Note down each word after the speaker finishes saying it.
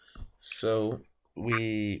So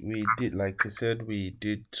we did, like I said, we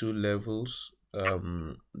did two levels.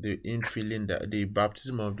 The infilling, that the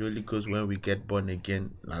baptism of the Holy Ghost when we get born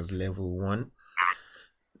again, as level one.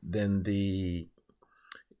 Then the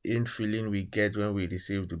infilling we get when we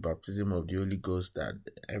receive the baptism of the Holy Ghost, that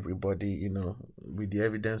everybody, with the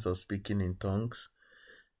evidence of speaking in tongues.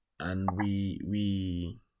 And we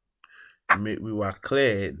were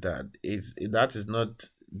clear that that is not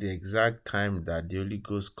the exact time that the Holy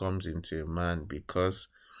Ghost comes into a man, because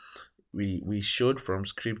we showed from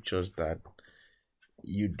scriptures that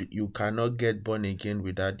you cannot get born again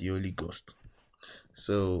without the Holy Ghost.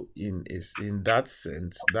 So in that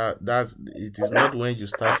sense, that's it is not when you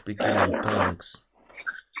start speaking in tongues.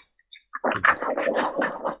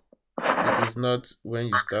 It is not when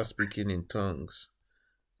you start speaking in tongues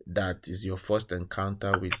that is your first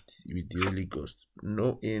encounter with the Holy Ghost.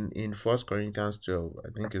 No, in First Corinthians 12, I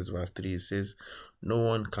think it's verse 3, it says, "No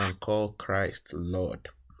one can call Christ Lord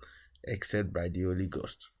except by the Holy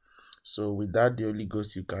Ghost." So without the Holy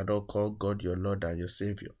Ghost, you cannot call God your Lord and your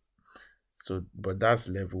Savior. So, but that's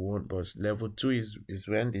level one. But level two is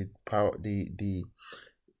when the power, the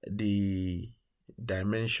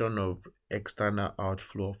dimension of external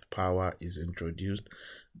outflow of power is introduced.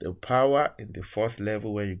 The power in the first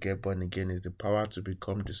level where you get born again is the power to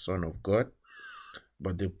become the Son of God.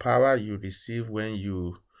 But the power you receive when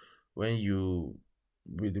you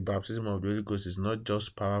with the baptism of the Holy Ghost is not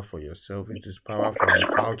just power for yourself, it is power for an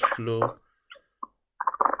outflow.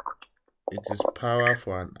 It is power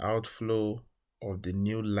for an outflow of the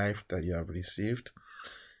new life that you have received.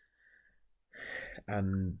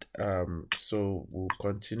 And so we'll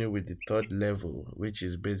continue with the third level, which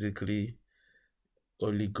is basically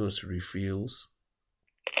Holy Ghost refills.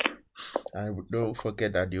 And don't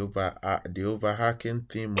forget that the overarching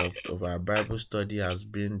theme of our Bible study has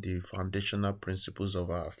been the foundational principles of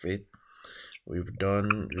our faith. We've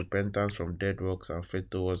done repentance from dead works and faith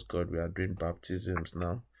towards God. We are doing baptisms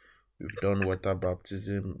now. We've done water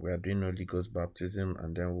baptism. We are doing Holy Ghost baptism,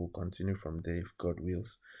 and then we'll continue from there if God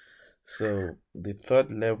wills. So the third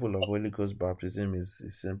level of Holy Ghost baptism is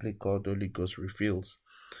simply called Holy Ghost refills.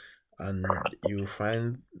 And you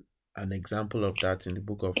find an example of that in the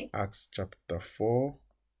book of Acts chapter 4.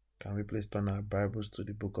 Can we please turn our Bibles to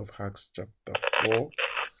the book of Acts chapter 4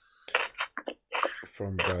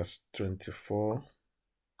 from verse 24.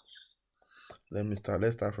 Let's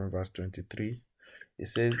start from verse 23. It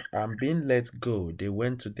says, "And being let go, they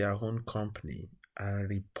went to their own company and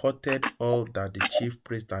reported all that the chief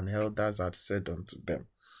priests and elders had said unto them.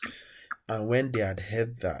 And when they had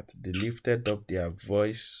heard that, they lifted up their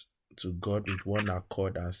voice to God with one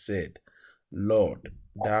accord and said, Lord,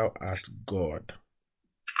 thou art God.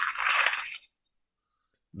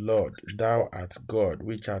 Lord, thou art God,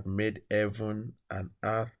 which hath made heaven and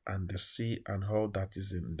earth and the sea and all that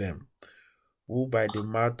is in them, who by the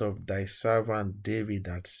mouth of thy servant David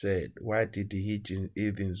had said, Why did the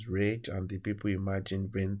heathens rage and the people imagine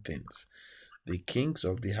vain things? The kings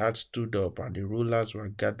of the earth stood up, and the rulers were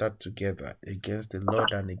gathered together against the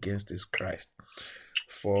Lord and against his Christ.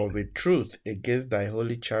 For of a truth, against thy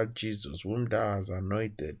holy child Jesus, whom thou hast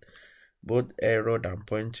anointed, both Herod and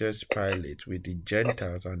Pontius Pilate with the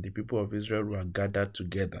Gentiles and the people of Israel were gathered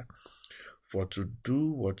together, for to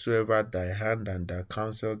do whatsoever thy hand and thy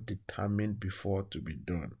counsel determined before to be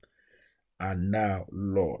done. And now,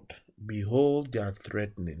 Lord, behold their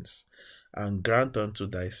threatenings, and grant unto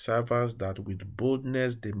thy servants that with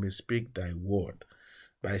boldness they may speak thy word,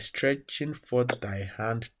 by stretching forth thy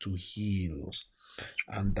hand to heal,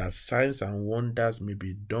 and that signs and wonders may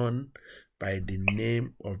be done by the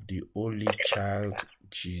name of the Holy Child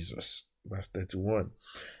Jesus." Verse 31.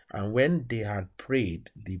 "And when they had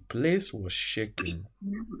prayed, the place was shaken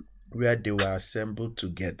where they were assembled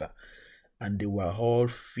together, and they were all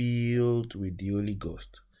filled with the Holy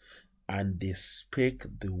Ghost, and they spake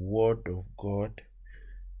the word of God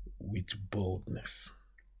with boldness."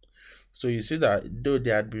 So you see that though they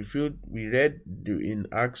had been filled, we read in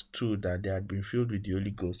Acts 2 that they had been filled with the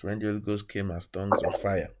Holy Ghost when the Holy Ghost came as tongues of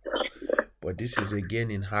fire. But this is again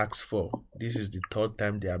in Acts 4. This is the third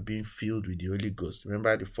time they are being filled with the Holy Ghost.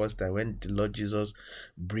 Remember the first time when the Lord Jesus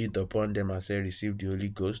breathed upon them and said, "Receive the Holy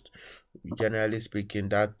Ghost." Generally speaking,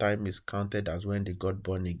 that time is counted as when they got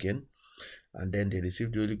born again. And then they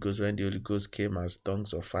received the Holy Ghost when the Holy Ghost came as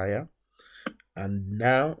tongues of fire. And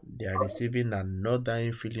now they are receiving another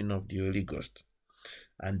infilling of the Holy Ghost.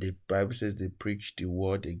 And the Bible says they preach the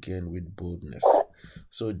word again with boldness.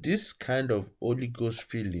 So this kind of Holy Ghost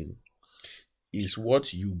feeling is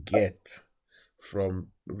what you get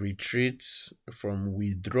from retreats, from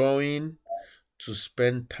withdrawing to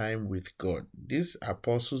spend time with God. These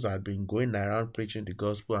apostles had been going around preaching the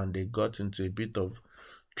gospel, and they got into a bit of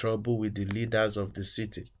trouble with the leaders of the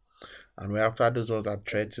city. And after those ones that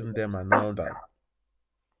threatened them and all that,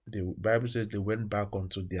 the Bible says they went back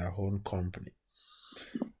onto their own company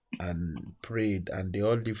and prayed, and they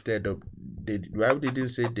all lifted up. The Bible didn't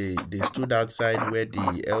say they stood outside where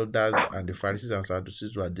the elders and the Pharisees and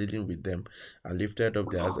Sadducees were dealing with them and lifted up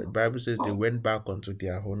their. The Bible says they went back onto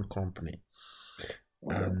their own company,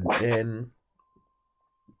 and then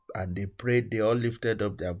they prayed. They all lifted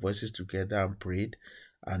up their voices together and prayed,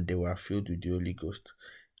 and they were filled with the Holy Ghost.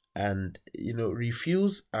 And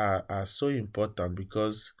refills are so important,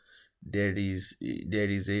 because there is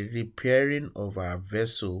a repairing of our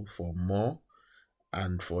vessel for more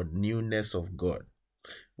and for newness of God.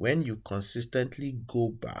 When you consistently go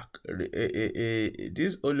back,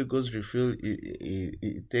 this Holy Ghost refill,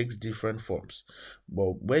 it takes different forms,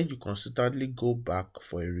 but when you consistently go back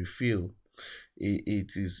for a refill,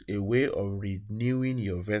 it is a way of renewing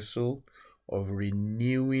your vessel, of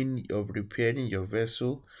repairing your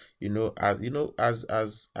vessel.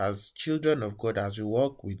 As children of God, as we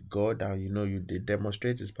walk with God, and they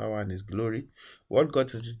demonstrate His power and His glory. What got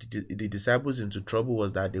the disciples into trouble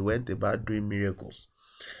was that they went about doing miracles,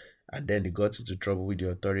 and then they got into trouble with the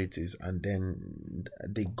authorities, and then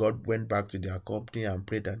went back to their company and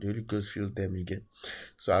prayed, and the Holy Ghost filled them again.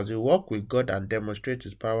 So as we walk with God and demonstrate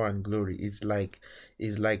His power and glory, it's like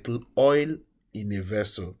oil in a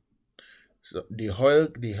vessel. So the oil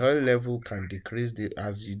level can decrease.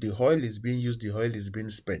 As the oil is being used, the oil is being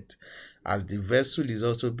spent. As the vessel is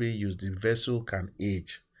also being used, the vessel can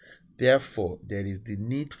age. Therefore, there is the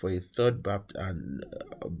need for a third baptism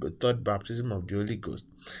of the Holy Ghost.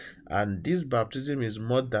 And this baptism is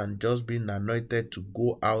more than just being anointed to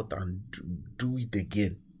go out and do it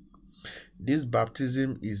again. This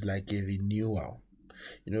baptism is like a renewal.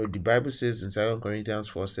 The Bible says in 2 Corinthians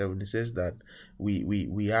 4:7, it says that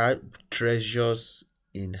we have treasures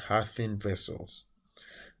in earthen vessels.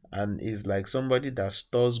 And it's like somebody that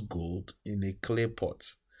stores gold in a clay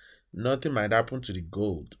pot. Nothing might happen to the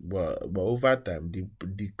gold, but over time, the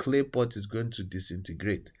clay pot is going to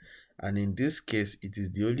disintegrate. And in this case, it is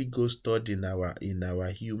the Holy Ghost stored in our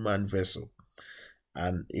human vessel.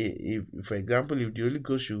 And if, for example, if the Holy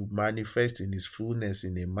Ghost should manifest in His fullness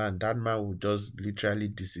in a man, that man will just literally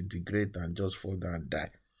disintegrate and just fall down and die.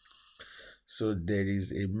 So there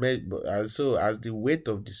is so as the weight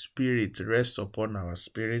of the Spirit rests upon our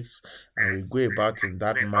spirits, and we go about in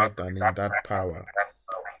that might and in that power.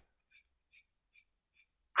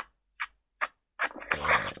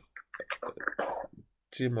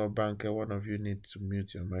 Timo Banker, one of you need to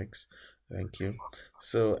mute your mics. Thank you.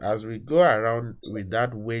 So as we go around with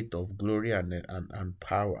that weight of glory and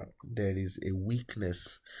power, there is a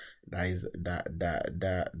weakness that is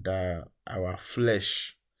that our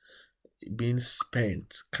flesh being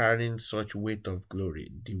spent carrying such weight of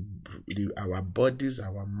glory. Our bodies,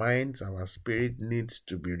 our minds, our spirit needs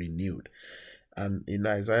to be renewed. And in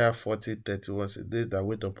Isaiah 40:31 says, "They that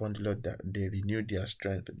wait upon the Lord, that they renew their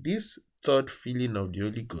strength." This third feeling of the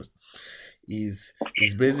Holy Ghost is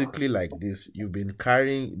basically like this. You've been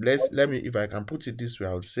carrying, let me, if I can put it this way,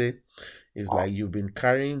 I would say it's like you've been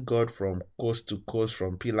carrying God from coast to coast,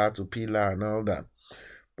 from pillar to pillar and all that.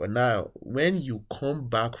 But now, when you come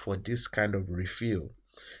back for this kind of refill,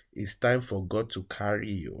 it's time for God to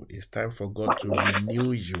carry you. It's time for God to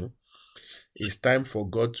renew you. It's time for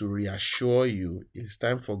God to reassure you. It's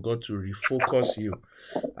time for God to refocus you.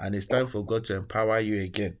 And it's time for God to empower you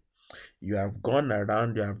again. You have gone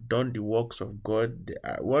around, you have done the works of God.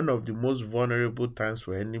 One of the most vulnerable times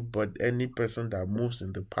for any person that moves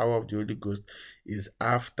in the power of the Holy Ghost is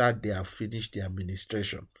after they have finished their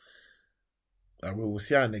ministration. And we will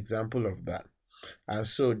see an example of that. And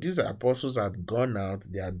so these apostles had gone out,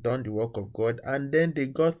 they had done the work of God, and then they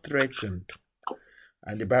got threatened.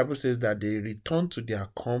 And the Bible says that they returned to their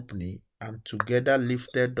company and together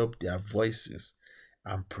lifted up their voices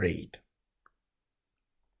and prayed.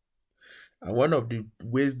 And one of the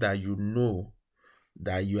ways that you know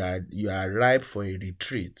that you are ripe for a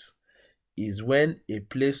retreat is when a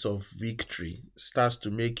place of victory starts to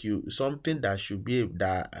make you something that should be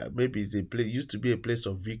maybe it's a place used to be a place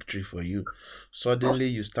of victory for you. Suddenly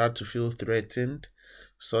you start to feel threatened.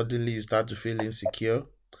 Suddenly you start to feel insecure.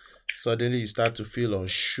 Suddenly you start to feel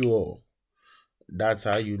unsure. That's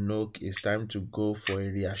how you know it's time to go for a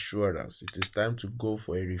reassurance. It is time to go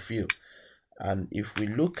for a refill. And if we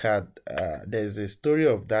look at, there's a story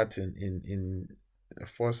of that in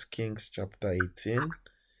 1 Kings chapter 18.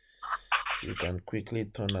 We can quickly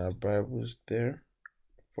turn our Bibles there.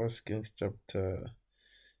 1 Kings chapter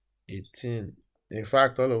 18. In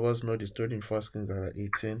fact, all of us know the story in First Kings chapter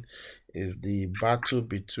 18 is the battle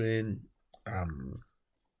between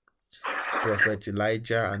Prophet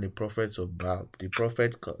Elijah and the prophets of Baal. The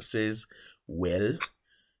prophet says, well,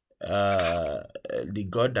 the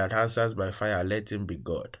God that answers by fire, let him be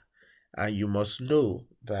God. And you must know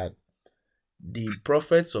that the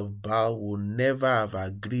prophets of Baal would never have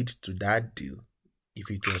agreed to that deal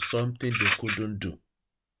if it was something they couldn't do.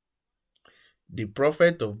 The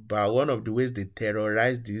prophet of Baal, one of the ways they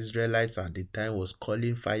terrorized the Israelites at the time was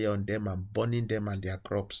calling fire on them and burning them and their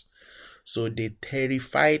crops. So the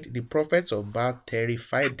prophets of Baal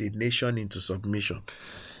terrified the nation into submission.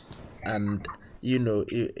 And,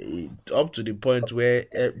 up to the point where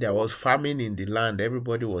there was famine in the land,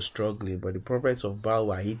 everybody was struggling, but the prophets of Baal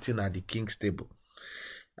were eating at the king's table.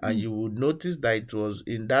 And you would notice that it was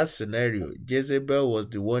in that scenario, Jezebel was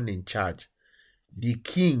the one in charge. The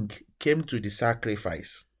king came to the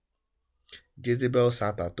sacrifice. Jezebel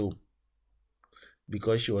sat at home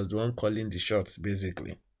because she was the one calling the shots,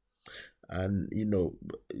 basically. And,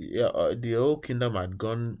 the whole kingdom had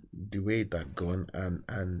gone the way it had gone.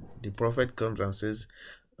 And the prophet comes and says,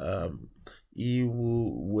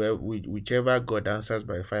 whichever God answers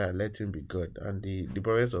by fire, let him be God. And the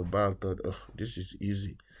prophets of Baal thought, oh, this is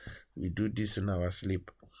easy. We do this in our sleep.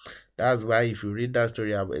 That's why if you read that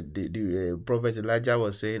story, the prophet Elijah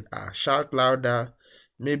was saying, shout louder,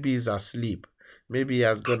 maybe he's asleep, maybe he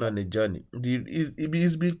has gone on a journey. It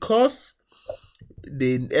is because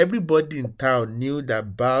everybody in town knew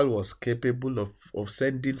that Baal was capable of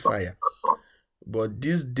sending fire. But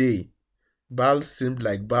this day, Baal seemed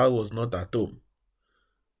like Baal was not at home.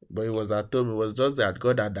 But he was at home. It was just that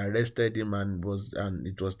God had arrested him and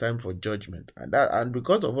it was time for judgment. And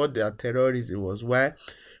because of all their terrorists, it was why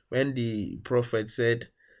when the prophet said,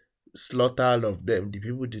 slaughter all of them, the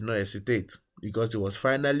people did not hesitate. Because it was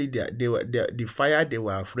finally the fire they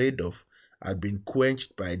were afraid of had been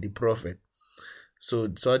quenched by the prophet. So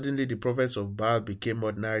suddenly the prophets of Baal became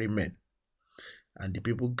ordinary men. And the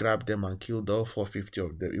people grabbed them and killed all 450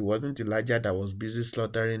 of them. It wasn't Elijah that was busy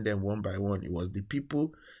slaughtering them one by one. It was the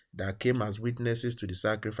people that came as witnesses to the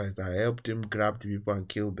sacrifice that helped him grab the people and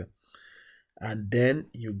kill them. And then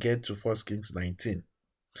you get to 1 Kings 19.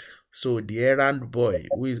 So the errand boy,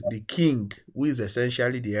 who is the king, who is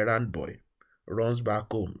essentially the errand boy, runs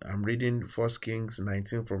back home. I'm reading 1 Kings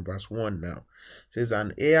 19 from verse 1 now. It says,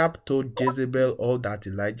 and Ahab told Jezebel all that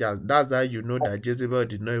Elijah. That's how you know that Jezebel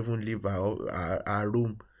did not even leave her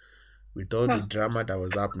room with all the drama that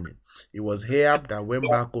was happening. It was Ahab that went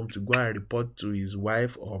back home to go and report to his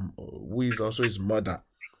wife, who is also his mother,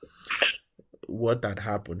 what had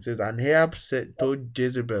happened. It says, and Ahab told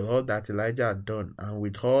Jezebel all that Elijah had done, and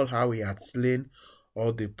with all how he had slain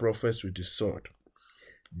all the prophets with the sword.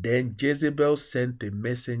 Then Jezebel sent a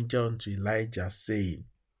messenger unto Elijah, saying,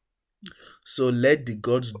 so let the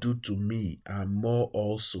gods do to me, and more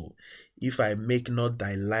also, if I make not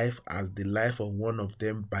thy life as the life of one of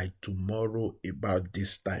them by tomorrow about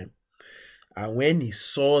this time. And when he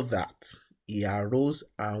saw that, he arose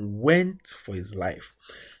and went for his life,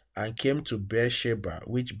 and came to Beersheba,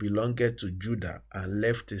 which belonged to Judah, and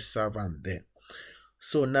left his servant there.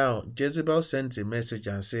 So now Jezebel sent a message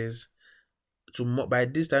and says, by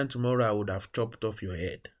this time tomorrow I would have chopped off your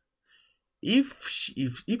head. If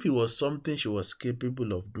it was something she was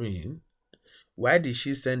capable of doing, why did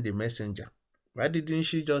she send a messenger? Why didn't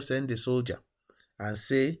she just send a soldier and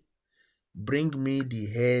say, bring me the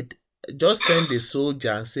head? Just send a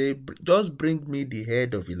soldier and say, just bring me the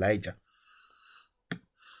head of Elijah.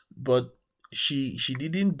 But she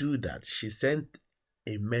didn't do that. She sent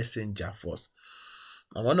a messenger first.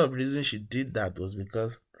 And one of the reasons she did that was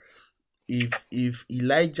because if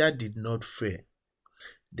Elijah did not fear,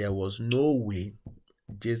 there was no way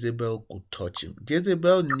Jezebel could touch him.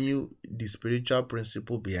 Jezebel knew the spiritual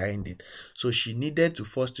principle behind it. So she needed to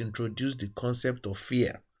first introduce the concept of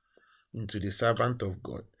fear into the servant of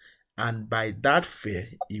God. And by that fear,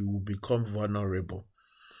 he will become vulnerable.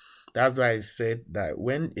 That's why I said that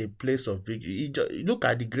when a place of victory, look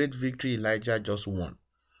at the great victory Elijah just won.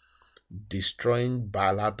 Destroying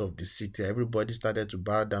Baal out of the city. Everybody started to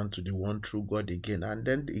bow down to the one true God again. And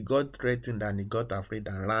then he got threatened and he got afraid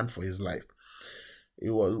and ran for his life. It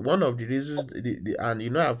was one of the reasons,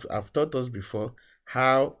 and I've taught us before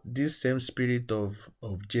how this same spirit of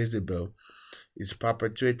Jezebel is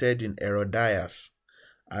perpetuated in Herodias,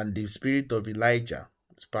 and the spirit of Elijah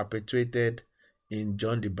is perpetuated in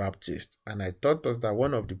John the Baptist. And I taught us that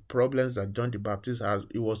one of the problems that John the Baptist has,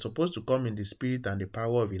 it was supposed to come in the spirit and the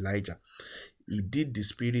power of Elijah. He did the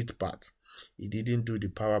spirit part. He didn't do the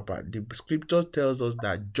power part. The scripture tells us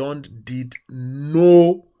that John did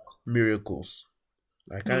no miracles.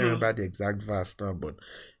 I can't remember the exact verse now, but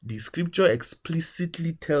the scripture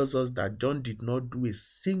explicitly tells us that John did not do a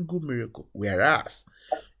single miracle, whereas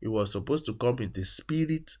it was supposed to come in the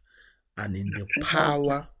spirit and in the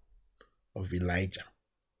power of Elijah.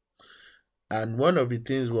 And one of the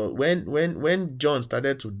things was when John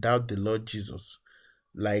started to doubt the Lord Jesus,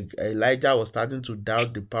 like Elijah was starting to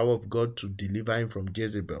doubt the power of God to deliver him from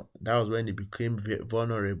Jezebel. That was when he became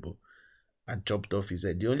vulnerable and chopped off his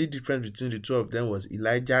head. The only difference between the two of them was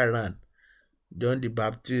Elijah ran. John the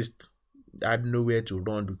Baptist had nowhere to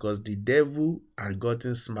run because the devil had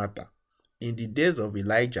gotten smarter. In the days of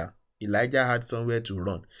Elijah had somewhere to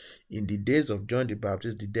run. In the days of John the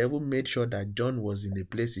Baptist, the devil made sure that John was in a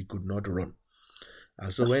place he could not run.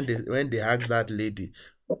 And so when they asked that lady,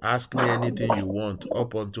 ask me anything you want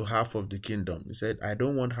up unto half of the kingdom, he said, I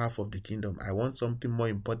don't want half of the kingdom. I want something more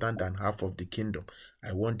important than half of the kingdom.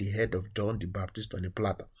 I want the head of John the Baptist on a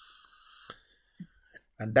platter.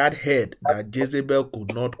 And that head that Jezebel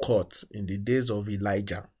could not cut in the days of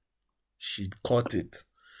Elijah, she cut it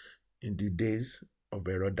in the days of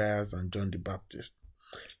Herodias and John the Baptist.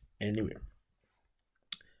 Anyway,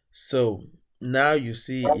 so now you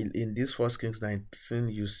see in this 1 Kings 19,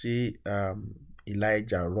 you see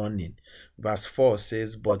Elijah running. Verse 4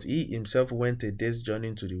 says, but he himself went a day's journey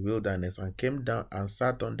into the wilderness and came down and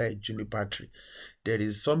sat under a juniper tree. There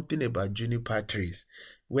is something about juniper trees.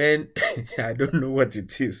 When I don't know what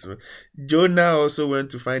it is. Jonah also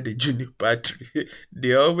went to find a juniper tree.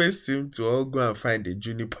 They always seem to all go and find a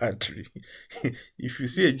juniper tree. If you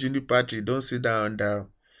see a juniper tree, don't sit down under.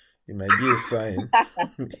 It might be a sign.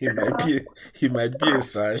 It might be a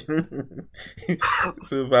sign.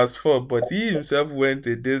 So verse 4, but he himself went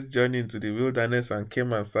a day's journey into the wilderness and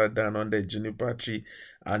came and sat down under a juniper tree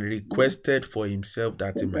and requested for himself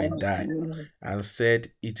that he might die, and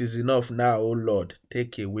said, it is enough now, O Lord,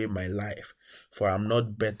 take away my life, for I am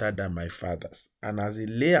not better than my fathers. And as he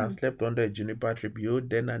lay and slept under a juniper tree, behold,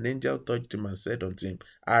 then an angel touched him and said unto him,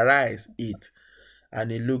 arise, eat.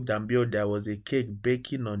 And he looked, and behold, there was a cake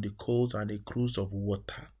baking on the coals and a cruse of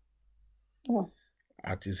water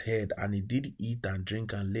at his head. And he did eat and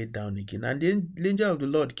drink and lay down again. And the angel of the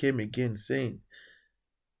Lord came again, saying,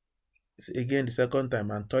 again the second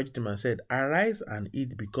time, and touched him and said, arise and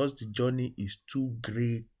eat, because the journey is too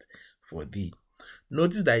great for thee.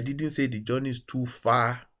 Notice that he didn't say the journey is too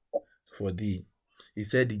far for thee. He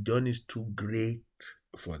said the journey is too great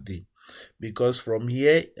for thee. Because from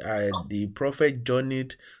here, the prophet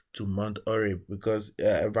journeyed to Mount Horeb, because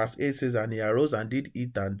verse 8 says, and he arose and did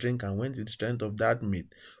eat and drink and went in the strength of that meat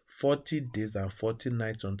 40 days and 40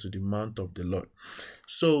 nights unto the mount of the Lord.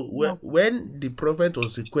 So when the prophet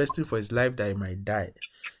was requesting for his life that he might die,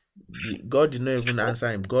 God did not even answer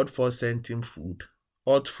him. God first sent him food,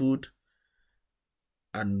 hot food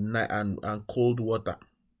and cold water.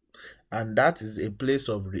 And that is a place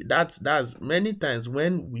of that's many times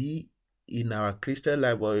when we in our Christian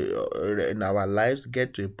life or in our lives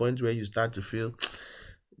get to a point where you start to feel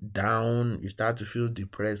down, you start to feel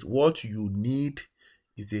depressed. What you need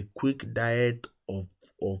is a quick diet of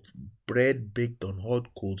bread baked on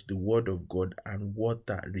hot coals, the word of God, and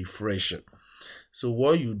water refreshing. So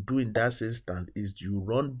what you do in that instance is you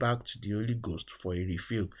run back to the Holy Ghost for a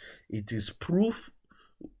refill. It is proof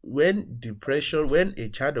when a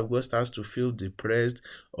child of God starts to feel depressed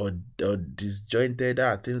or disjointed,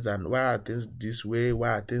 why are things this way, why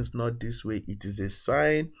are things not this way, it is a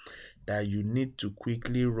sign that you need to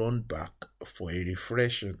quickly run back for a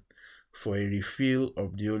refreshing, for a refill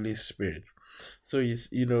of the Holy Spirit. So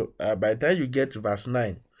by the time you get to verse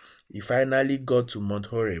 9, he finally got to Mount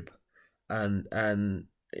Horeb, and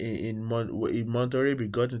in Mount Horeb, he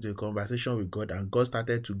got into a conversation with God, and God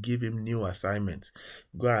started to give him new assignments.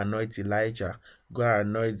 Go and anoint Elijah. Go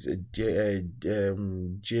and anoint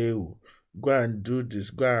Jehu. Go and do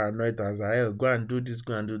this. Go and anoint Azael. Go and do this.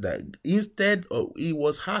 Go and do that. Instead of, he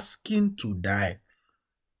was asking to die.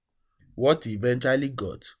 What he eventually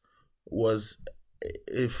got was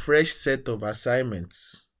a fresh set of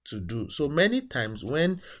assignments to do. So many times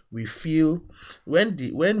when we feel, when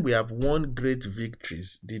we have won great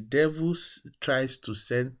victories, the devil tries to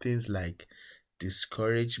send things like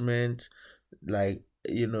discouragement. Like,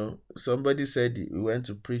 somebody said we went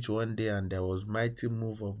to preach one day and there was mighty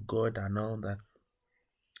move of God and all that,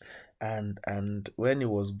 and when he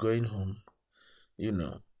was going home,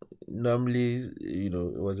 normally it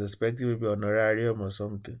was expecting maybe honorarium or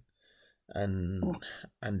something. And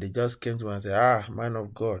they just came to me and said, man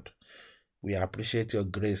of God, we appreciate your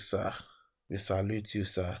grace, sir. We salute you,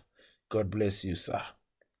 sir. God bless you, sir.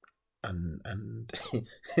 And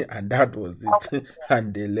and that was it.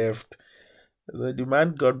 And they left. So the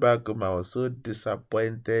man got back home. I was so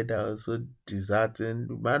disappointed. I was so disheartened.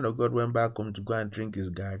 The man of God went back home to go and drink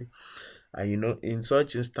his gari. And in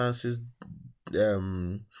such instances,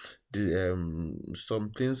 some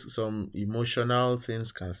emotional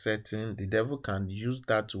things can set in. The devil can use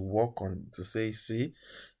that to work on, to say, see,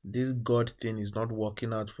 this God thing is not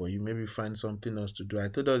working out for you. Maybe find something else to do. I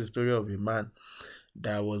told her the story of a man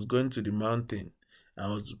that was going to the mountain. I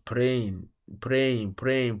was praying,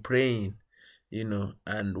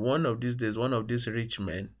 and one of these days, one of these rich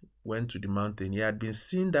men went to the mountain. He had been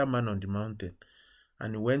seeing that man on the mountain,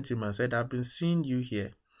 and he went to him and said, I've been seeing you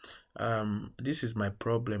here. This is my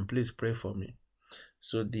problem. Please pray for me.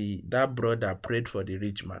 So that brother prayed for the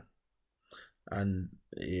rich man. And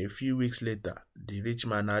a few weeks later, the rich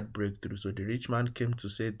man had breakthrough. So the rich man came to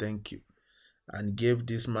say thank you and gave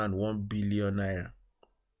this man 1 billion naira.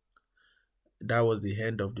 That was the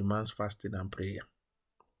end of the man's fasting and prayer.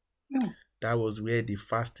 That was where the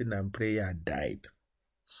fasting and prayer died.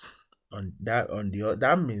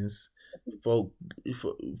 That means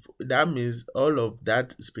that means all of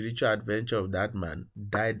that spiritual adventure of that man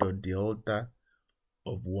died on the altar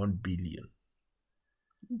of 1 billion.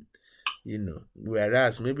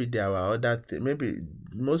 Whereas maybe there were maybe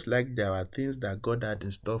most likely there were things that God had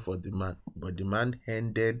in store for the man, but the man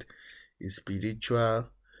ended his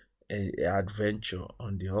spiritual adventure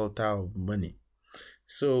on the altar of money.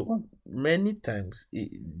 So many times,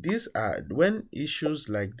 when issues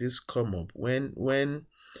like this come up, when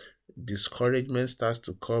discouragement starts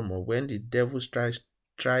to come up, when the devil tries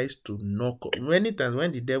to knock up, many times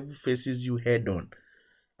when the devil faces you head on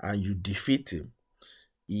and you defeat him,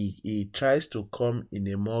 he tries to come in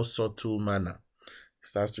a more subtle manner.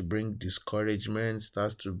 Starts to bring discouragement,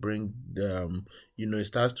 starts to bring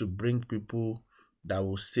starts to bring people that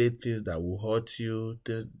will say things that will hurt you,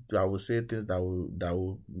 things that will say things that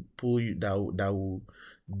will pull you, that will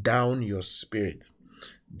down your spirit.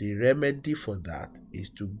 The remedy for that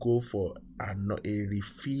is to go for a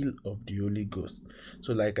refill of the Holy Ghost.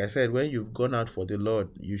 So like I said, when you've gone out for the Lord,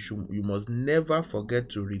 you must never forget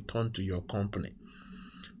to return to your company,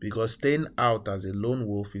 because staying out as a lone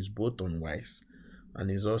wolf is both unwise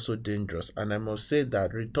and is also dangerous. And I must say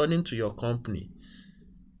that returning to your company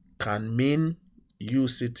can mean you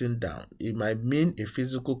sitting down. It might mean a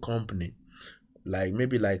physical company, like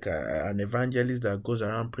maybe like an evangelist that goes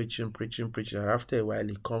around preaching, and after a while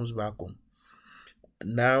he comes back home.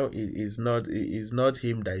 Now it is not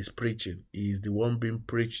him that is preaching, he is the one being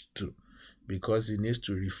preached to, because he needs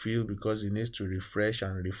to refill, because he needs to refresh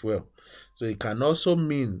and refuel. So it can also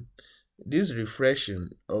mean this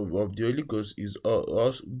refreshing of the Holy Ghost is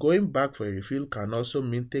also going back for a refill, can also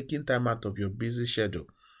mean taking time out of your busy schedule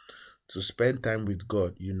to spend time with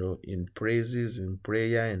God, in praises, in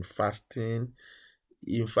prayer, in fasting.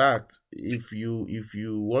 In fact, if you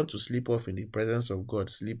want to sleep off in the presence of God,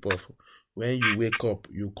 sleep off. When you wake up,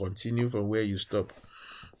 you continue from where you stop.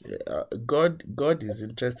 God is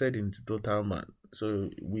interested in the total man. So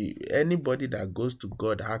anybody that goes to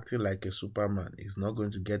God acting like a Superman is not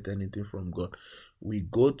going to get anything from God. We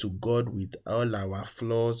go to God with all our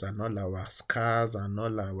flaws and all our scars and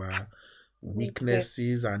all our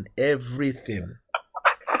weaknesses and everything,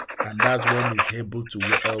 and that's when he's able to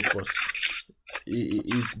help us.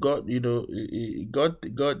 If God,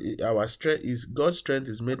 our strength is God's strength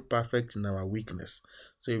is made perfect in our weakness.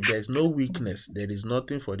 So if there is no weakness, there is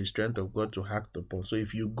nothing for the strength of God to act upon. So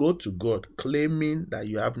if you go to God claiming that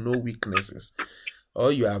you have no weaknesses,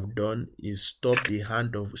 all you have done is stop the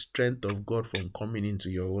hand of strength of God from coming into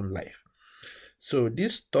your own life. So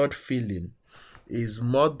this third feeling is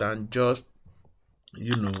more than just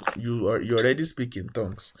you already speak in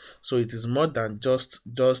tongues. So it is more than just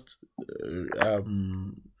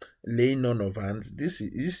laying on of hands. This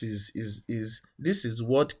is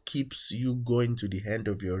what keeps you going to the end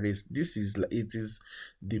of your race. It is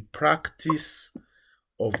the practice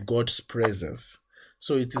of God's presence.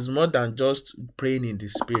 So it is more than just praying in the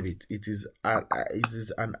spirit. It's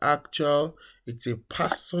a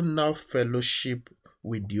personal fellowship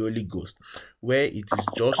with the Holy Ghost, where it is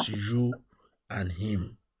just you and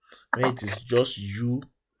him, where it is just you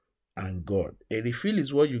and God. A refill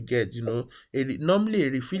is what you get, normally a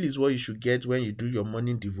refill is what you should get when you do your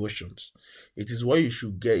morning devotions. It is what you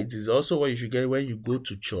should get. It is also what you should get when you go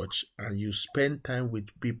to church and you spend time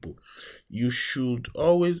with people. You should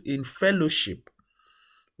always, in fellowship,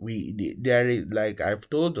 there is, like I've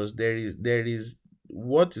told us, there is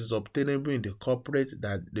what is obtainable in the corporate,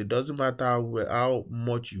 that it doesn't matter how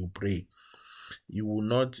much you pray. You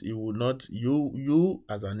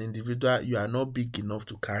as an individual, you are not big enough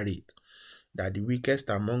to carry it. that the weakest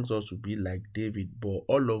amongst us will be like David, but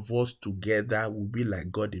all of us together will be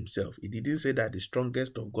like God himself. It didn't say that the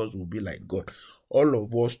strongest of us will be like God. All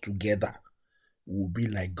of us together will be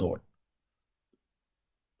like God.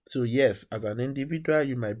 So yes, as an individual,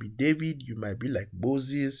 you might be David, you might be like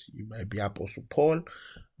Moses, you might be Apostle Paul,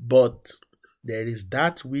 but there is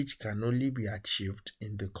that which can only be achieved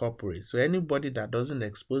in the corporate. So anybody that doesn't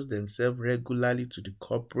expose themselves regularly to the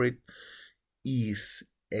corporate is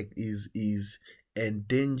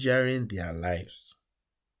endangering their lives.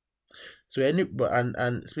 So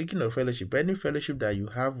and speaking of fellowship, any fellowship that you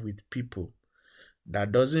have with people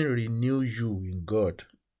that doesn't renew you in God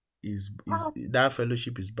is that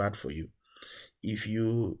fellowship is bad for you. If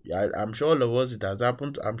you, I'm sure all of us, it has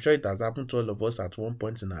happened. I'm sure it has happened to all of us at one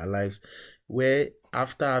point in our lives, where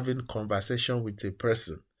after having conversation with a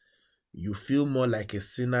person, you feel more like a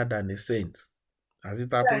sinner than a saint. Has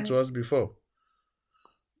it happened to us before?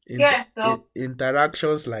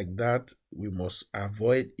 Interactions like that we must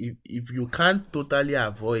avoid. If you can't totally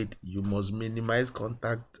avoid, you must minimize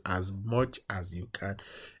contact as much as you can.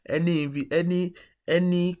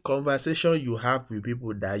 Any conversation you have with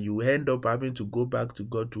people that you end up having to go back to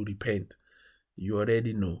God to repent, you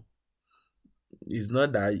already know. It's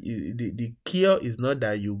not that the cure is not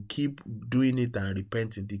that you keep doing it and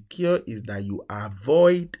repenting. The cure is that you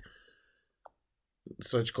avoid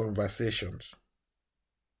such conversations.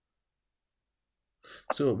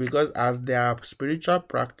 So, because as there are spiritual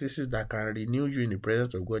practices that can renew you in the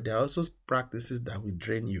presence of God, there are also practices that will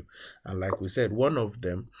drain you. And like we said, one of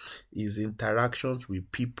them is interactions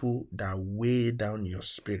with people that weigh down your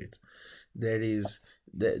spirit. There is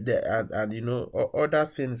and you know, other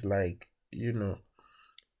things like, you know,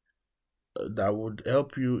 that would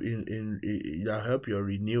help you that help your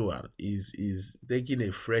renewal is taking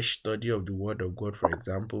a fresh study of the Word of God. For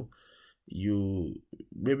example,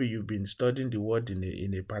 maybe you've been studying the word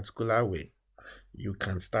in a particular way. You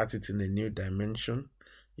can start it in a new dimension.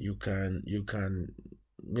 You can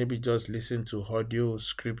maybe just listen to audio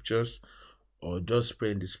scriptures, or just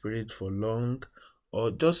pray in the spirit for long,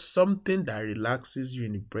 or just something that relaxes you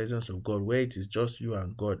in the presence of God, where it is just you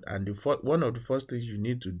and God. And one of the first things you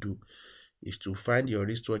need to do is to find your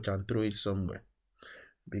wristwatch and throw it somewhere,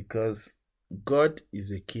 because God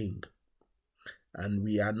is a king. And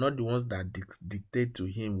we are not the ones that dictate to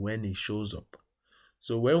him when he shows up.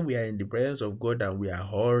 So when we are in the presence of God and we are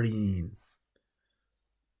hurrying,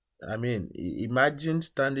 I mean, imagine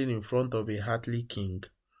standing in front of a earthly king,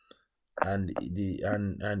 and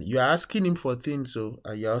you're asking him for things,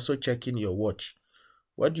 and you're also checking your watch.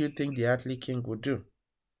 What do you think the earthly king would do?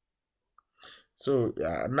 So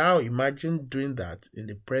now imagine doing that in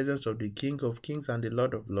the presence of the King of Kings and the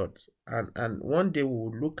Lord of Lords. And one day we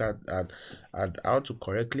will look at how to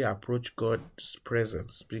correctly approach God's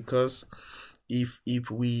presence. Because if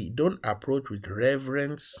we don't approach with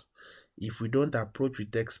reverence, if we don't approach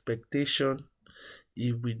with expectation,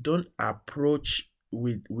 if we don't approach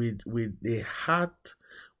with a heart,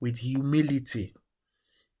 with humility,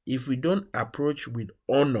 if we don't approach with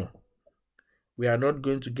honor, we are not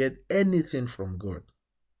going to get anything from God.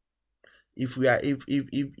 If we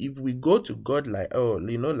go to God like,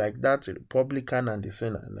 like that publican and the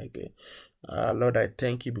sinner, like, Lord, I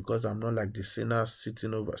thank you because I'm not like the sinner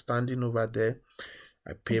standing over there.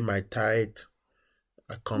 I pay my tithe.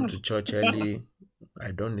 I come to church early.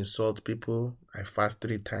 I don't insult people. I fast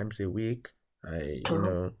 3 times a week. I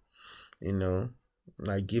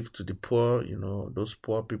give to the poor. Those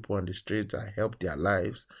poor people on the streets. I help their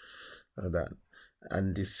lives.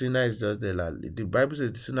 And the sinner is just there. The Bible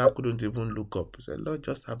says the sinner couldn't even look up. He said, Lord,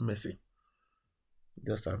 just have mercy.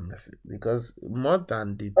 Just have mercy. Because more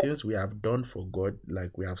than the things we have done for God,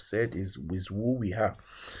 like we have said, is who we are.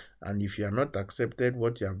 And if you are not accepted,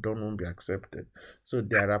 what you have done won't be accepted. So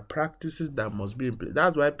there are practices that must be in place.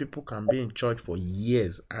 That's why people can be in church for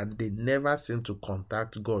years and they never seem to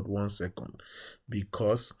contact God 1 second.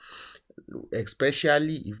 Because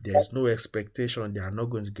especially if there is no expectation, they are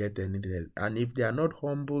not going to get anything. And if they are not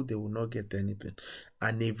humble, they will not get anything.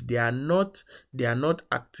 And if they are not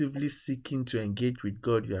actively seeking to engage with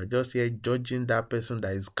God, you are just here judging that person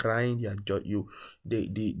that is crying.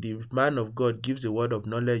 The man of God gives a word of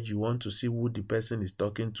knowledge. You want to see who the person is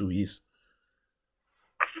talking to is.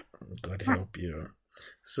 God help you.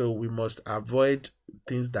 So we must avoid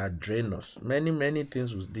things that drain us. Many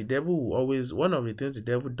things. The devil will always, one of the things the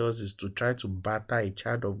devil does is to try to batter a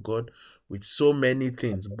child of God with so many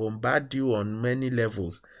things, bombard you on many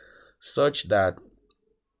levels, such that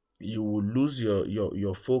you will lose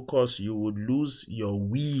your focus, you will lose your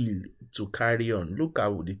will to carry on. Look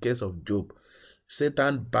at the case of Job.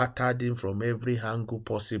 Satan battered him from every angle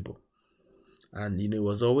possible. And he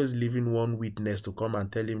was always leaving one witness to come and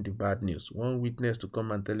tell him the bad news. One witness to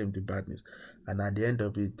come and tell him the bad news. And at the end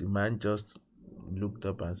of it, the man just looked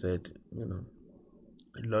up and said, the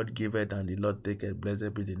Lord giveth and the Lord taketh,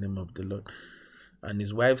 blessed be the name of the Lord. And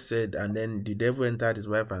his wife said, and then the devil entered his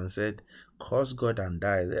wife and said, curse God and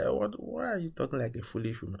die. Why are you talking like a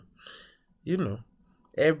foolish woman?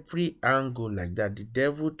 Every angle like that, the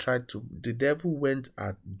devil went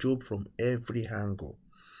at Job from every angle.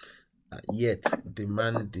 Yet the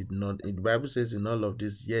man did not. The Bible says in all of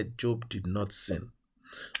this, yet Job did not sin.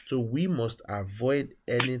 So we must avoid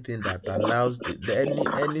anything that allows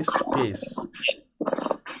any space.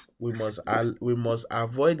 We must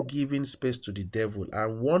avoid giving space to the devil.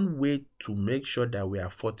 And one way to make sure that we are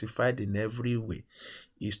fortified in every way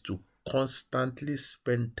is to constantly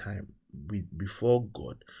spend time before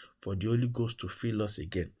God for the Holy Ghost to fill us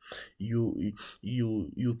again.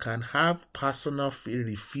 You can have personal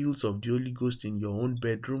refills of the Holy Ghost in your own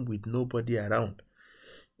bedroom with nobody around.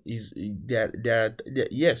 Yes,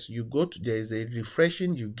 you go to, there is a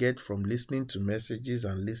refreshing you get from listening to messages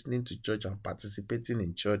and listening to church and participating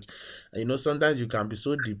in church. And sometimes you can be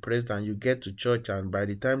so depressed and you get to church, and by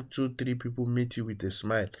the time 2-3 people meet you with a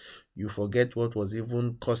smile, you forget what was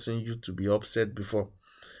even causing you to be upset before.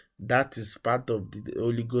 That is part of the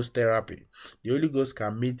Holy Ghost therapy. The Holy Ghost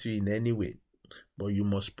can meet you in any way, but you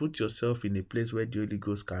must put yourself in a place where the Holy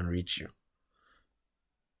Ghost can reach you.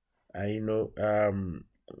 And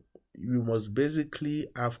you must basically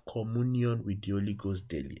have communion with the Holy Ghost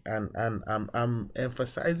daily. And I'm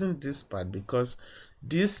emphasizing this part because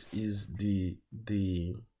this is the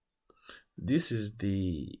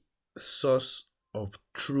source of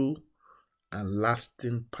true and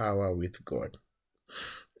lasting power with God.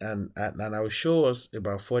 And I will show us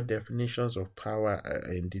about 4 definitions of power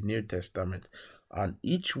in the New Testament. And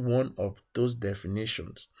each one of those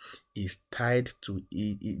definitions is tied to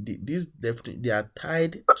they are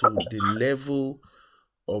tied to the level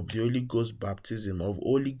of the Holy Ghost baptism, of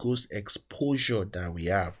Holy Ghost exposure that we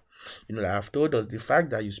have. I've told us the fact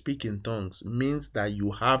that you speak in tongues means that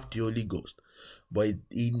you have the Holy Ghost, but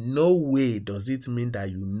in no way does it mean that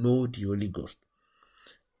you know the Holy Ghost.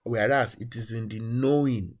 Whereas it is in the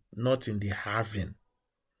knowing, not in the having.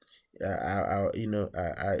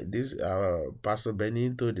 Pastor Benny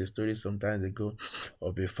told a story some time ago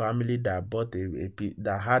of a family that bought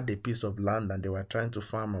that had a piece of land, and they were trying to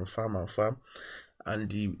farm, and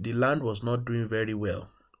the land was not doing very well,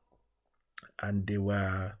 and they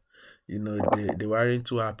were they weren't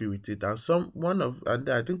too happy with it. And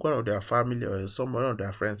I think one of their family or one of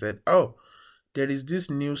their friends said, "Oh, there is this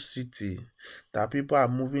new city that people are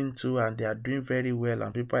moving to, and they are doing very well,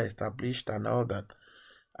 and people are established and all that."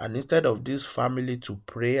 And instead of this family to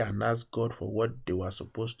pray and ask God for what they were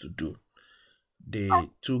supposed to do, they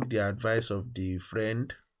took the advice of the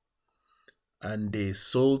friend and they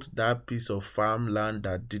sold that piece of farmland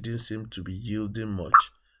that didn't seem to be yielding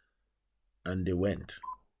much, and they went.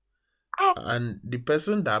 And the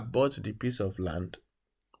person that bought the piece of land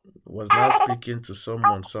was now speaking to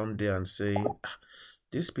someone someday and saying,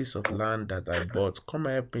 "This piece of land that I bought, come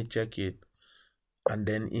help me check it." And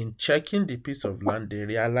then in checking the piece of land, they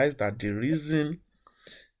realized that the reason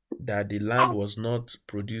that the land was not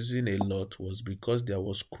producing a lot was because there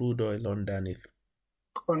was crude oil underneath.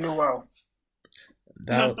 Oh no! Wow.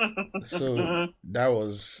 That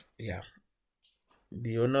was, yeah.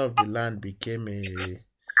 The owner of the land became a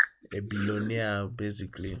billionaire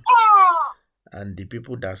basically, and the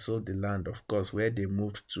people that sold the land, of course, where they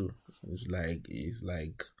moved to is like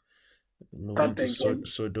moving to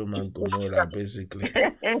Sodom and Gomorrah basically.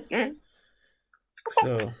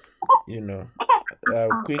 So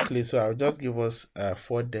quickly, so I'll just give us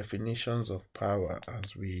 4 definitions of power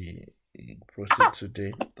as we proceed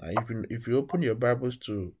today. If you open your Bibles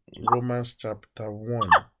to Romans chapter 1,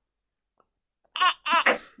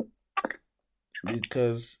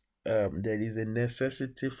 because there is a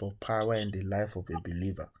necessity for power in the life of a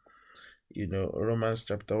believer. Romans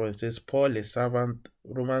chapter 1 says, Paul, a servant,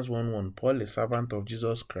 Romans 1:1, Paul, a servant of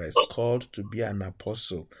Jesus Christ, called to be an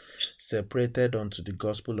apostle, separated unto the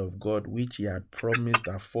gospel of God, which he had promised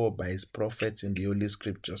afore by his prophets in the Holy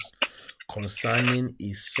Scriptures, concerning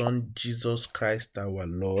his Son Jesus Christ our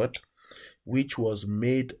Lord, which was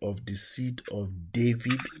made of the seed of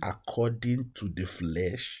David according to the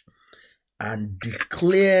flesh, and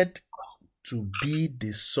declared to be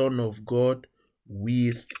the Son of God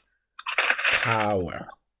with power.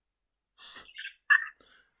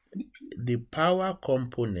 The power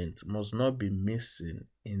component must not be missing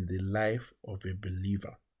in the life of a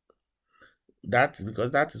believer. That's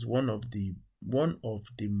because that is one of the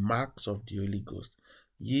marks of the Holy Ghost.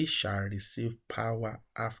 ye shall receive power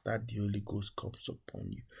after the Holy Ghost comes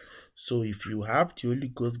upon you. So if you have the Holy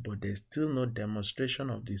Ghost, but there's still no demonstration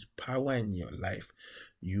of this power in your life,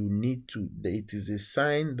 you need to, it is a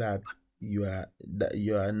sign that you are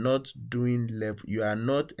not doing level, you are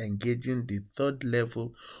not engaging the third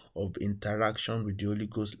level of interaction with the Holy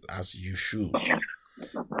Ghost as you should.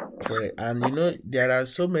 And there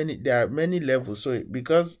are many levels. So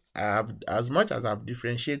because I have, as much as I've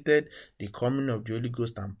differentiated the coming of the Holy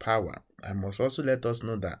Ghost and power, I must also let us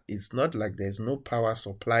know that it's not like there's no power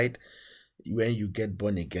supplied when you get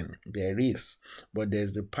born again. There is, but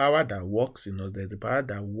there's the power that works in us, there's the power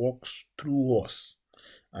that works through us.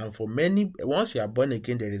 And for many, once you are born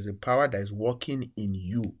again, there is a power that is working in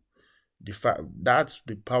you. That's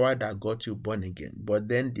the power that got you born again. But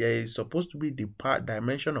then there is supposed to be the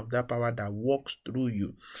dimension of that power that works through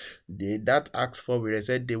you. That Acts 4, where I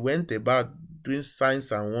said they went about doing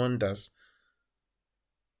signs and wonders.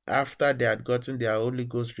 After they had gotten their Holy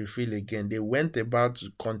Ghost refill again, they went about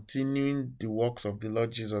continuing the works of the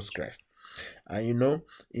Lord Jesus Christ. And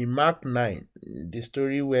in Mark 9, the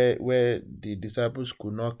story where the disciples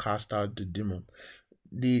could not cast out the demon,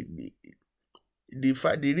 the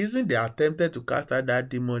reason they attempted to cast out that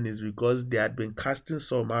demon is because they had been casting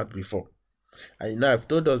some out before. And I've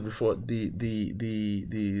told us before,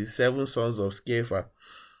 the 7 sons of Sceva,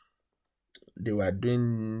 they were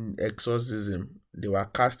doing exorcism. They were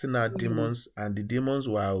casting out demons, and the demons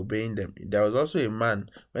were obeying them. There was also a man,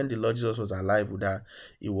 when the Lord Jesus was alive, that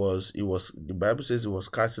the Bible says he was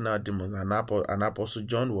casting out demons, and Apostle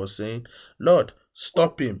John was saying, Lord,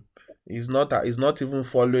 stop him. He's not even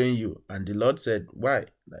following you. And the Lord said, why?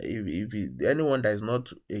 If anyone that is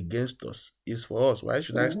not against us is for us, why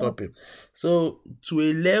should I stop him? So to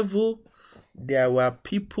a level, there were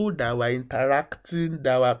people that were interacting,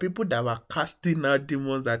 there were people that were casting out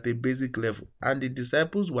demons at a basic level, and the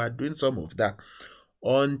disciples were doing some of that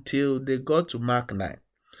until they got to Mark 9.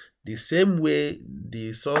 The same way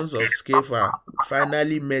the sons of Sceva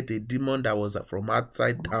finally met a demon that was from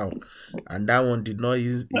outside town, and that one did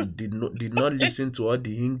not listen to all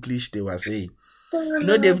the English they were saying.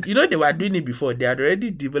 They were doing it before. They had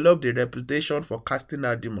already developed a reputation for casting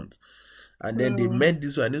out demons. And then they met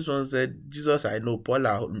this one. This one said, Jesus, I know. Paul,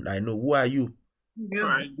 I know. Who are you?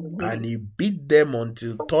 Yeah. And he beat them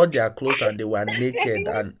until tore their clothes and they were naked.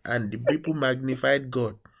 And the people magnified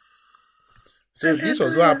God. So this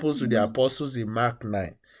was what happens to the apostles in Mark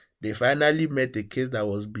 9. They finally met a case that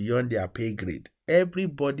was beyond their pay grade.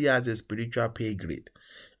 Everybody has a spiritual pay grade.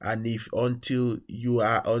 And until you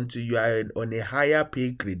are on a higher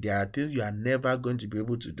pay grade, there are things you are never going to be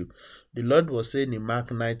able to do. The Lord was saying in Mark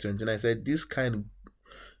 9:29, said, this kind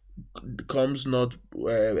comes not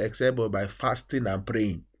except by fasting and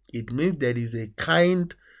praying. It means there is a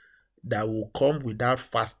kind that will come without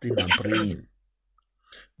fasting and praying.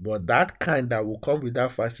 But that kind that will come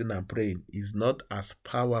without fasting and praying is not as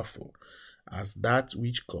powerful as that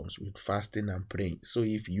which comes with fasting and praying. So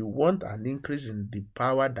if you want an increase in the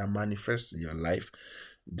power that manifests in your life,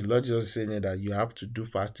 the Lord just saying that you have to do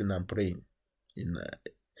fasting and praying. And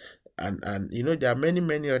there are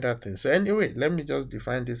many other things. So anyway, let me just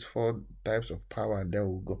define these 4 types of power and then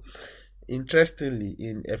we'll go. Interestingly,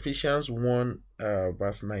 in Ephesians 1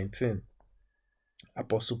 verse 19,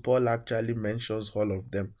 Apostle Paul actually mentions all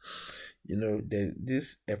of them.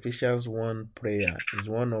 This Ephesians 1 prayer is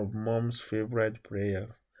one of Mom's favorite prayers.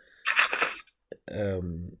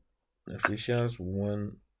 Ephesians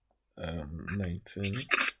 1 19.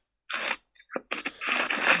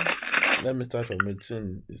 Let me start from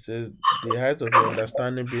 18. It says, the height of your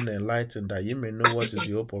understanding being enlightened, that you may know what is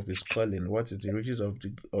the hope of his calling, what is the riches of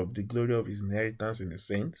the glory of his inheritance in the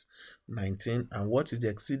saints. 19. And what is the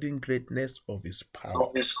exceeding greatness of his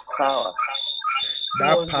power.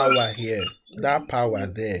 That power here, that power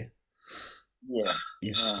there,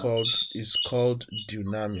 is called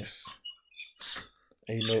dunamis.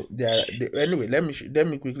 Anyway, let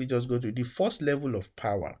me quickly just go to the first level of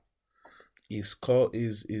power. Is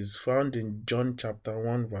found in John chapter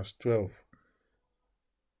 1 verse 12.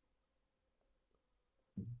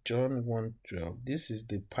 John 1:12. This is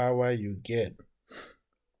the power you get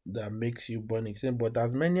that makes you born again. But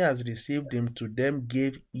as many as received him, to them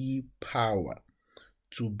gave he power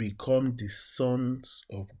to become the sons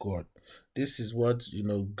of God. This is what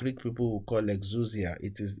Greek people will call exousia.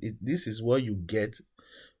 This is what you get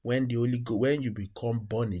when when you become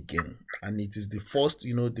born again, and it is the first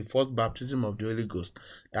baptism of the Holy Ghost.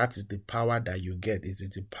 That is the power that you get. It is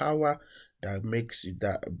the power that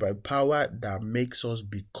makes us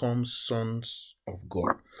become sons of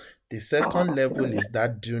God. The second level is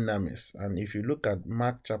that dunamis, and if you look at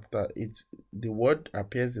Mark chapter 8, the word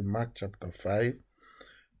appears in Mark chapter 5,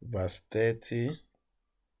 verse 30.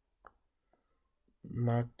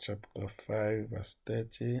 Mark chapter 5, verse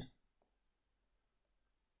 30.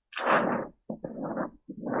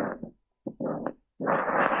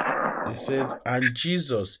 It says, and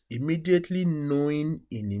Jesus, immediately knowing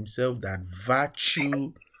in himself that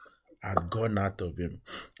virtue had gone out of him.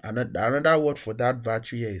 Another word for that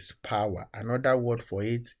virtue here is power. Another word for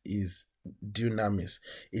it is dunamis.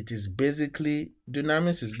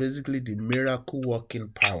 Dunamis is basically the miracle working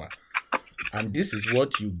power. And this is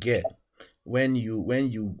what you get when you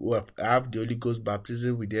have the Holy Ghost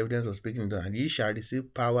baptism with the evidence of speaking in tongues, and ye shall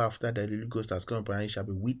receive power after the Holy Ghost has come upon you, and ye shall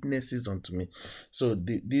be witnesses unto me. So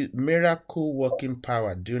the miracle working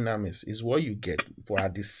power, dunamis, is what you get for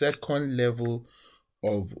at the second level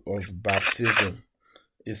of baptism.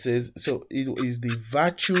 It says, so it is the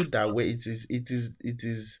virtue that way. It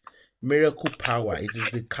is miracle power. It is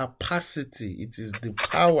the capacity. It is the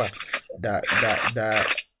power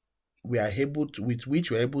that we are able to, with which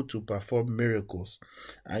we are able to perform miracles.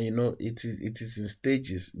 And it is in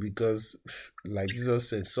stages, because like Jesus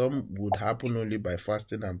said, some would happen only by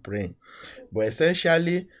fasting and praying. But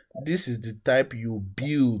essentially, this is the type you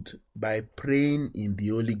build by praying in the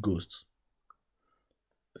Holy Ghost.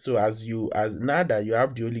 So as now that you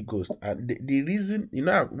have the Holy Ghost, and the reason,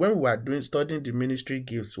 when we were studying the ministry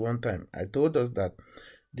gifts one time, I told us that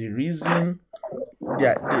the reason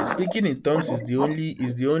the speaking in tongues is the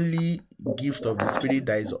only gift of the Spirit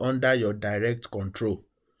that is under your direct control.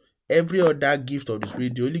 Every other gift of the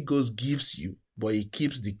Spirit, the Holy Ghost gives you, but he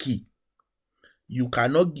keeps the key. You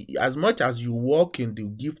cannot, as much as you walk in the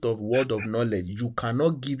gift of word of knowledge, you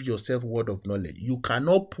cannot give yourself word of knowledge. You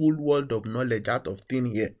cannot pull word of knowledge out of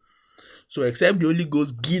thin air. So except the Holy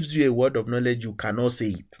Ghost gives you a word of knowledge, you cannot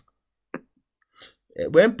say it.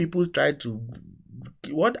 When people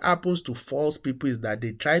what happens to false people is that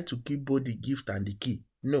they try to keep both the gift and the key.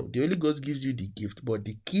 No, the Holy Ghost gives you the gift, but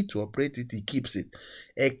the key to operate it, he keeps it.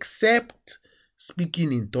 Except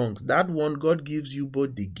speaking in tongues. That one, God gives you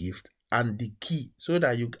both the gift and the key, so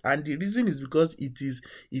that and the reason is because it is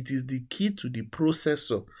the key to the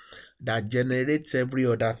processor that generates every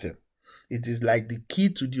other thing. It is like the key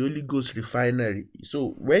to the Holy Ghost refinery.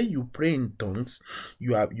 So when you pray in tongues,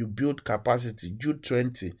 you build capacity. Jude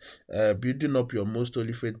 20, building up your most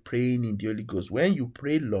holy faith, praying in the Holy Ghost. When you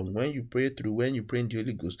pray long, when you pray through, when you pray in the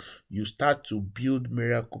Holy Ghost, you start to build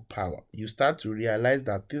miracle power. You start to realize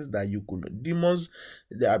that things that you could, demons,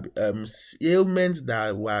 ailments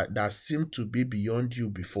that seem to be beyond you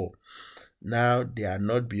before, now they are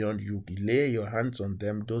not beyond you. You lay your hands on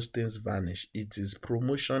them, those things vanish. It is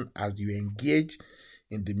promotion as you engage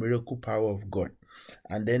in the miracle power of God.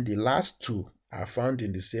 And then the last two are found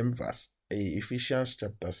in the same verse, Ephesians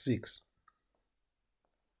chapter 6,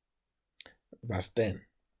 verse 10.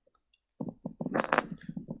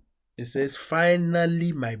 It says,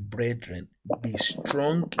 finally, my brethren, be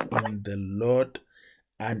strong in the Lord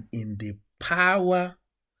and in the power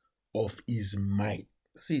of his might.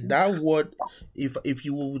 See, that word, if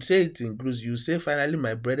you would say it in Greek, you say, finally,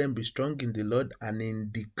 my brethren, be strong in the Lord and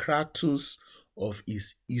in the kratos of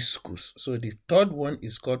his ischus. So the third one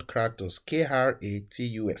is called kratos,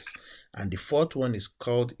 Kratus, and the fourth one is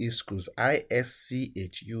called ischus,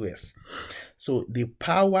 Ischus. So the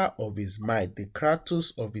power of his might, the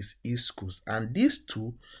kratos of his ischus, and these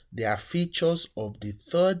two, they are features of the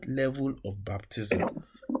third level of baptism.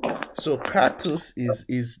 So Kratos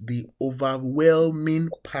is the overwhelming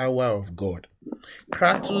power of God.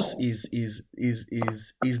 Kratos is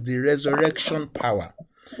the resurrection power.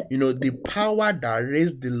 The power that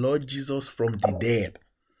raised the Lord Jesus from the dead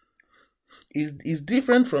is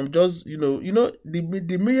different from just,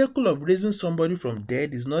 the miracle of raising somebody from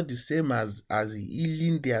dead is not the same as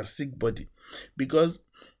healing their sick body. Because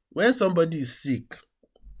when somebody is sick,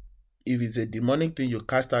 if it's a demonic thing, you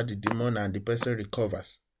cast out the demon and the person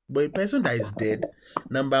recovers. But a person that is dead,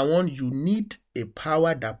 number one, you need a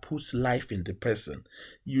power that puts life in the person.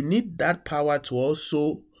 You need that power to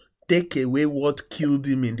also take away what killed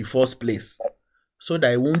him in the first place, so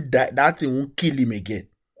that it won't die, that thing won't kill him again.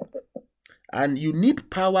 And you need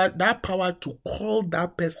that power to call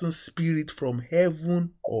that person's spirit from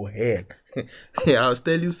heaven or hell. I was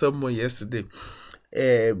telling someone yesterday,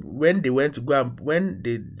 when they went to go and, when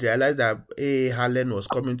they realized that Harlan was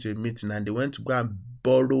coming to a meeting, and they went to go and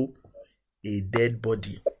borrow a dead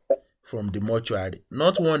body from the mortuary,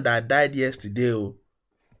 not one that died yesterday,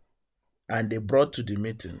 and they brought to the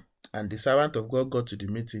meeting, and the servant of God got to the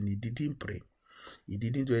meeting. He didn't pray, he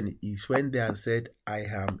didn't do anything. He went there and said, I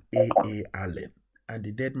am A.A. Allen, and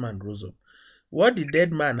the dead man rose up. What the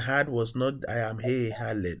dead man had was not I am hey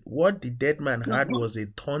Hallelujah. What the dead man had was a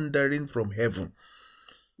thundering from heaven.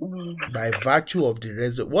 By virtue of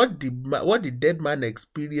the what the dead man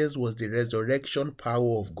experienced was the resurrection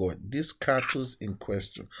power of God. This Kratos in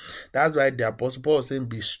question. That's why the Apostle Paul was saying,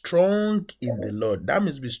 "Be strong in the Lord." That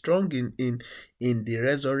means be strong in the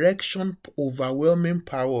resurrection, overwhelming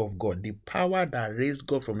power of God, the power that raised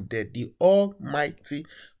God from death, the almighty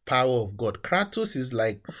power of God. Kratos is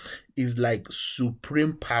like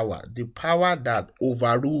supreme power, the power that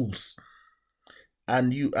overrules.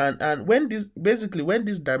 And when this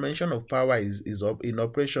dimension of power is up in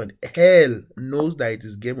operation, hell knows that it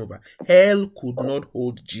is game over. Hell could not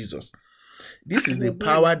hold Jesus. This is the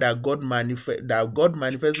power that God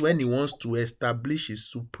manifests when he wants to establish his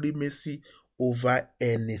supremacy over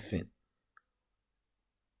anything.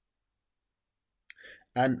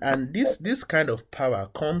 And this kind of power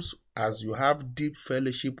comes as you have deep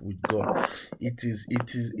fellowship with God.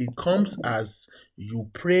 It comes as you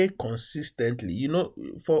pray consistently. You know,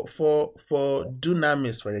 for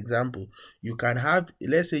dunamis, for example, you can have,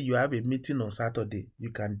 let's say you have a meeting on Saturday.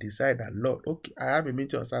 You can decide that, Lord, okay, I have a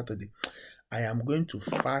meeting on Saturday. I am going to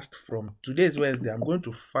fast from today's Wednesday. I'm going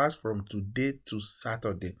to fast from today to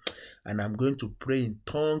Saturday, and I'm going to pray in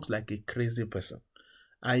tongues like a crazy person.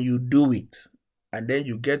 And you do it, and then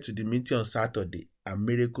you get to the meeting on Saturday, and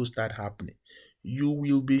miracles start happening. You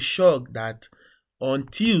will be shocked that on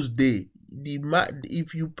Tuesday,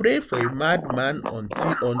 if you pray for a madman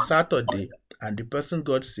on Saturday and the person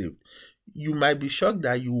got saved, you might be shocked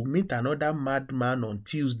that you will meet another madman on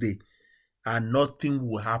Tuesday and nothing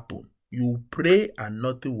will happen. You pray and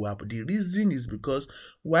nothing will happen. The reason is because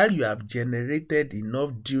while you have generated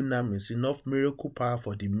enough dunamis, enough miracle power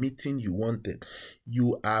for the meeting you wanted,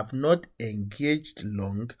 you have not engaged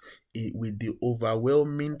long with the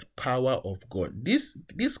overwhelming power of God.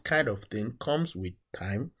 This kind of thing comes with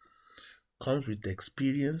time, comes with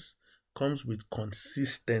experience, comes with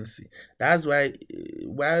consistency. That's why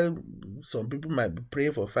while some people might be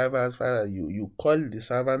praying for 5 hours, you call the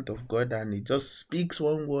servant of God and he just speaks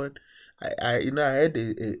one word. I heard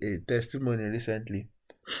a testimony recently.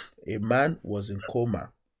 A man was in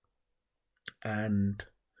coma, and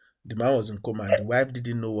the man was in coma, and the wife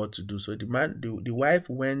didn't know what to do. So the wife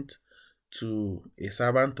went to a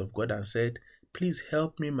servant of God and said, "Please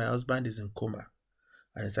help me, my husband is in coma."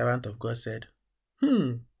 And the servant of God said,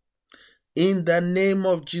 "In the name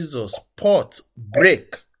of Jesus, pot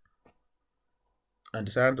break." And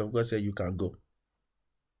the servant of God said, "You can go."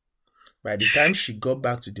 By the time she got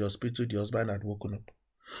back to the hospital, the husband had woken up.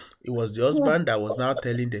 It was the husband that was now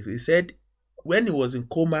telling them. He said when he was in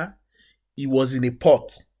coma, he was in a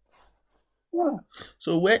pot.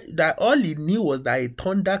 So all he knew was that a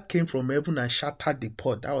thunder came from heaven and shattered the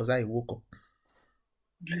pot. That was how he woke up.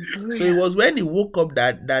 So it was when he woke up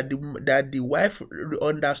that the wife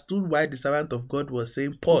understood why the servant of God was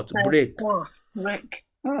saying, "Pot break."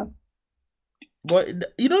 But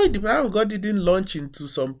the power of God didn't launch into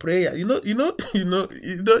some prayer.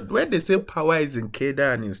 When they say power is in cadre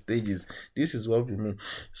and in stages, this is what we mean.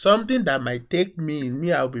 Something that might take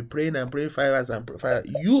me, I'll be praying and praying 5 hours and 5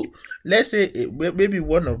 hours. Let's say maybe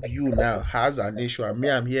one of you now has an issue, and me,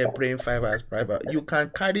 I'm here praying 5 hours, 5 hours. You can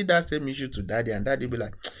carry that same issue to daddy, and daddy be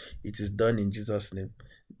like, "It is done in Jesus' name."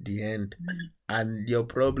 The end, and your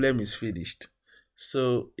problem is finished.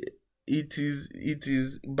 So it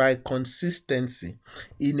is by consistency.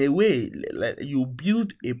 In a way, like you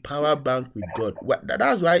build a power bank with God.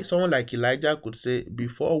 That's why someone like Elijah could say,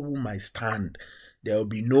 "Before whom I stand, there will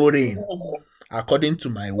be no rain, according to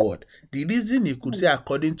my word." The reason he could say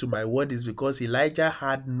according to my word is because Elijah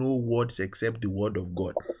had no words except the word of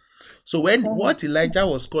God. So what Elijah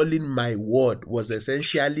was calling my word was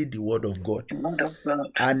essentially the word of God.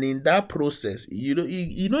 And in that process, he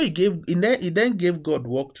then gave God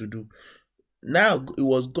work to do. Now it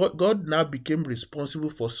was God now became responsible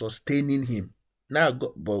for sustaining him. Now,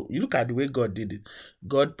 but you look at the way God did it.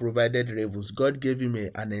 God provided ravens. God gave him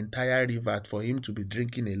an entire river for him to be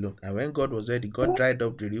drinking alone. And when God was ready, God dried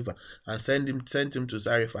up the river and sent him to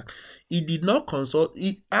Zarephath. He did not consult.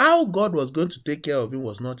 How God was going to take care of him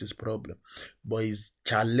was not his problem. But his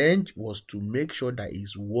challenge was to make sure that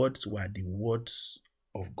his words were the words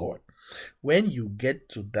of God. When you get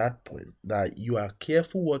to that point, that you are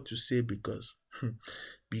careful what to say because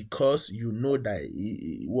you know that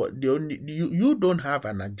you don't have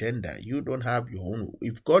an agenda. You don't have your own.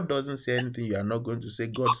 If God doesn't say anything, you are not going to say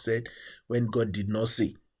God said when God did not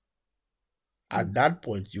say. At that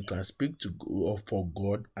point, you can speak to or for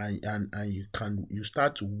God, and you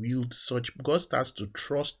start to wield such. God starts to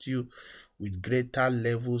trust you with greater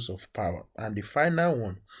levels of power. And the final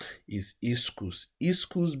one is iskus.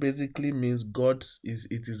 Iskus basically means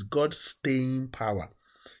it is God's staying power,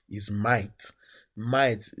 is might.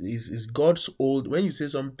 Might is God's hold. When you say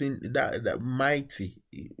something that mighty,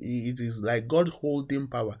 it is like God holding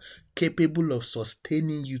power, capable of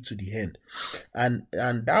sustaining you to the end. And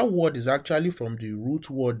that word is actually from the root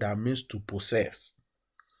word that means to possess.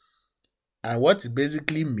 And what it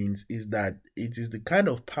basically means is that it is the kind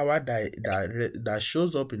of power that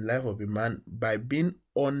shows up in life of a man by being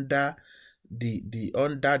under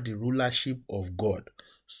the rulership of God,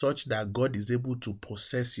 such that God is able to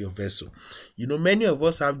possess your vessel. Many of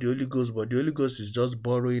us have the Holy Ghost, but the Holy Ghost is just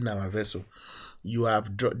borrowing our vessel.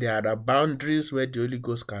 There are boundaries where the Holy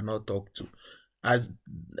Ghost cannot talk to. As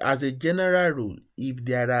a general rule, if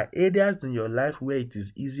there are areas in your life where it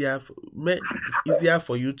is easier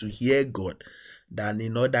for you to hear God than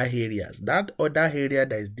in other areas, that other area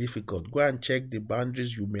that is difficult, go and check the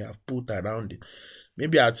boundaries you may have put around it.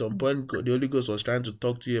 Maybe at some point the Holy Ghost was trying to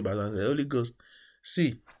talk to you about the Holy Ghost.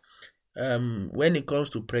 See, when it comes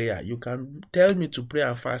to prayer, you can tell me to pray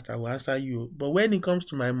and fast, I will answer you. But when it comes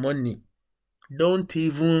to my money, don't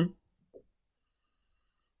even.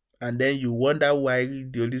 And then you wonder why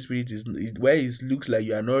the Holy Spirit where it looks like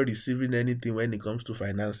you are not receiving anything when it comes to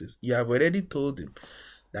finances. You have already told him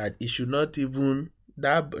that it should not even,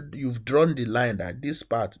 that you've drawn the line that this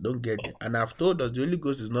part don't get it. And I've told us the Holy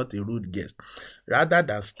Ghost is not a rude guest. Rather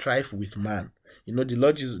than strife with man.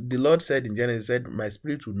 The Lord said in Genesis, said, my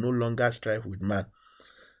spirit will no longer strive with man.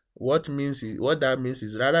 What that means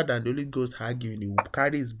is rather than the Holy Ghost arguing, he will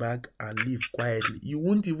carry his bag and leave quietly. You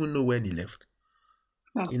won't even know when he left.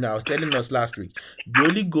 I was telling us last week, the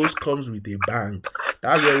Holy Ghost comes with a bang.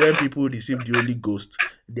 That's why when people receive the Holy Ghost,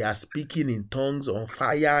 they are speaking in tongues on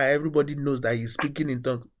fire. Everybody knows that he's speaking in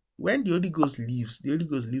tongues. When the Holy Ghost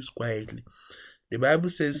leaves quietly. The Bible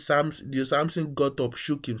says Samson got up,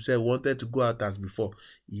 shook himself, wanted to go out as before.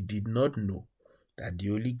 He did not know that the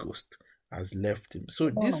Holy Ghost has left him.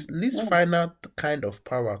 So this final kind of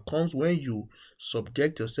power comes when you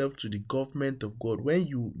subject yourself to the government of God, when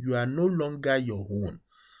you are no longer your own.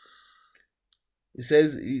 It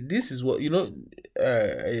says, this is what,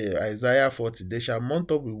 Isaiah 40, they shall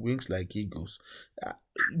mount up with wings like eagles.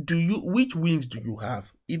 Which wings do you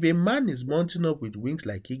have? If a man is mounting up with wings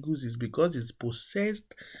like eagles, it's because it's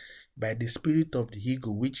possessed by the spirit of the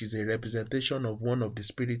eagle, which is a representation of one of the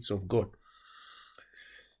spirits of God.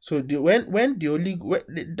 So a man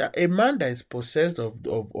that is possessed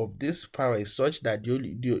of this power is such that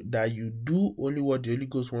that you do only what the Holy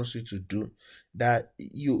Ghost wants you to do, that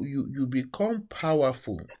you become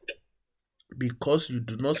powerful because you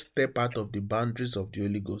do not step out of the boundaries of the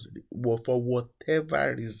Holy Ghost for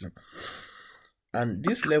whatever reason. And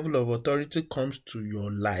this level of authority comes to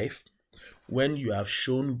your life when you have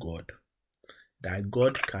shown God that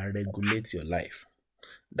God can regulate your life.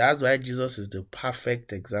 That's why Jesus is the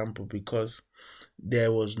perfect example, because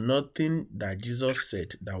there was nothing that Jesus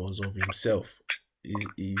said that was of himself.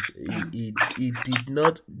 He did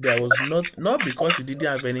not, there was not because he didn't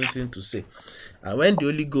have anything to say. And when the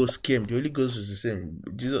Holy Ghost came, the Holy Ghost was the same.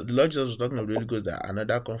 The Lord Jesus was talking of the Holy Ghost, that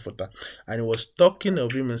another comforter, and he was talking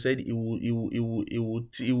of him and said he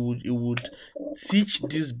would teach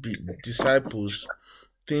these disciples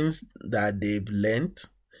things that they've learned.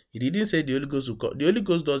 He didn't say the Holy Ghost will come. The Holy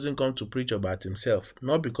Ghost doesn't come to preach about himself,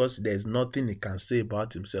 not because there's nothing he can say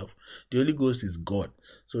about himself. The Holy Ghost is God,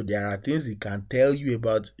 so there are things he can tell you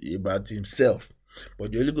about himself,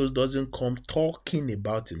 but the Holy Ghost doesn't come talking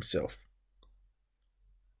about himself.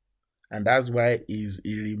 And that's why he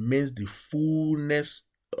remains the fullness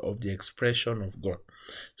of the expression of God.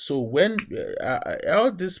 So when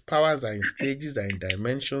all these powers are in stages, are in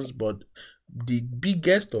dimensions, but the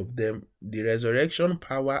biggest of them, the resurrection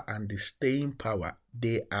power and the staying power,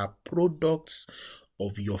 they are products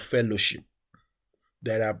of your fellowship.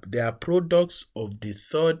 They are products of the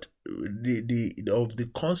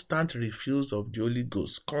constant refills of the Holy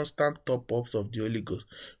Ghost, constant top-ups of the Holy Ghost,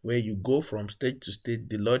 where you go from stage to stage.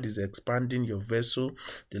 The Lord is expanding your vessel,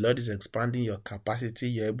 the Lord is expanding your capacity.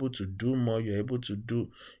 You're able to do more, you're able to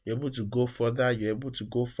go further, you're able to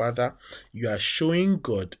go farther. You are showing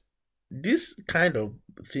God. These kind of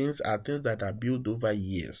things are things that are built over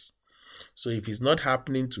years. So if it's not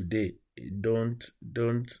happening today, don't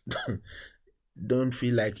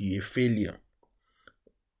feel like you're a failure.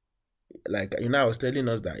 Like, I was telling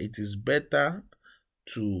us that it is better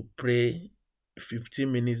to pray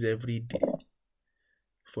 15 minutes every day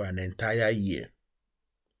for an entire year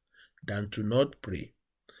than to not pray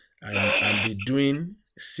and be doing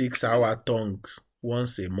 6-hour tongues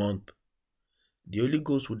once a month. The Holy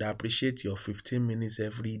Ghost would appreciate your 15 minutes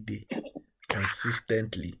every day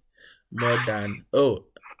consistently more than, oh,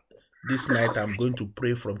 this night I'm going to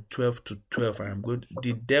pray from 12 to 12.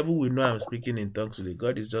 The devil will know I'm speaking in tongues today.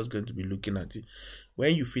 God is just going to be looking at you.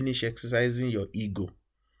 When you finish exercising your ego,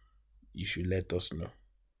 you should let us know.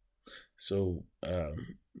 So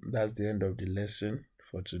that's the end of the lesson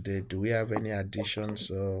for today. Do we have any additions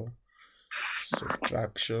or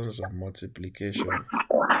subtractions or multiplication?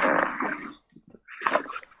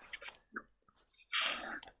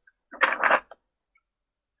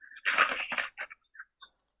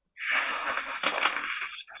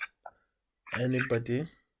 Anybody?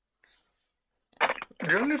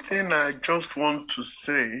 The only thing I just want to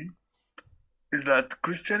say is that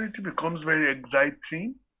Christianity becomes very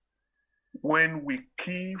exciting when we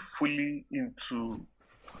key fully into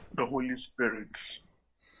the Holy Spirit.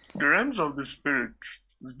 The realms of the Spirit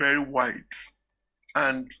is very wide,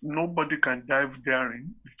 and nobody can dive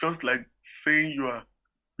therein. It's just like saying you're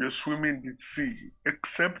swimming in the sea,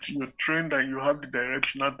 except you're trained and you have the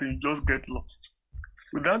directional thing, you just get lost.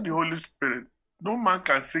 Without the Holy Spirit, no man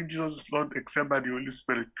can say Jesus is Lord except by the Holy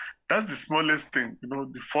Spirit. That's the smallest thing,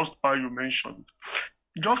 the first part you mentioned.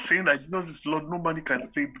 Just saying that Jesus is Lord, nobody can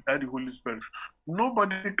say it without the Holy Spirit.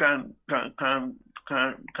 Nobody can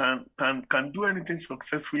do anything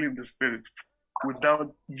successfully in the Spirit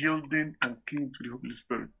without yielding and keying to the Holy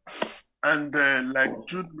Spirit. And like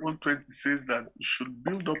Jude 1:20 says that we should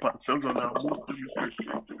build up ourselves on our most holy faith.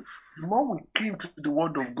 The more we key into the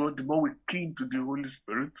Word of God, the more we key into the Holy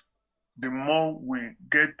Spirit, the more we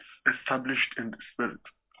get established in the Spirit.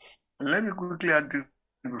 And let me quickly add this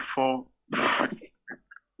before we finish.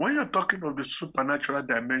 When you're talking of the supernatural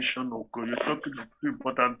dimension of God, you're talking of two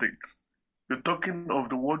important things. You're talking of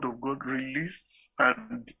the Word of God released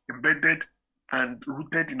and embedded and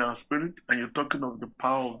rooted in our spirit, and you're talking of the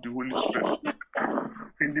power of the Holy Spirit.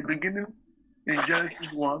 In the beginning, in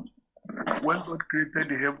Genesis 1, when God created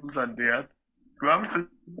the heavens and the earth, the Bible says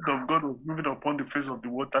the Spirit of God was moving upon the face of the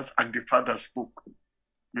waters, and the Father spoke.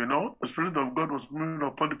 The Spirit of God was moving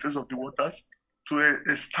upon the face of the waters to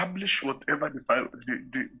establish whatever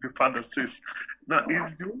the Father says. Now,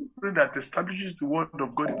 it's the Holy Spirit that establishes the Word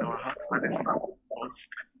of God in our hearts and establishes us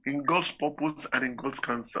in God's purpose and in God's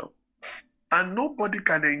counsel. And nobody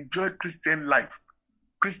can enjoy Christian life.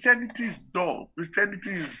 Christianity is dull. Christianity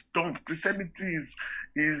is dumb. Christianity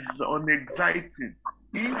is unexciting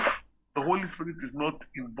if the Holy Spirit is not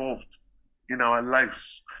involved in our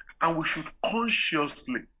lives. And we should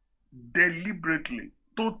consciously, deliberately,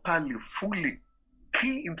 totally, fully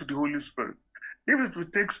key into the Holy Spirit. If it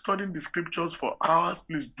will take studying the scriptures for hours,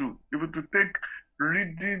 please do. If it will take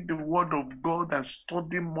reading the Word of God and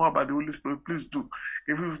studying more about the Holy Spirit, please do.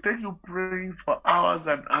 If it will take you praying for hours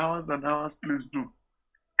and hours and hours, please do.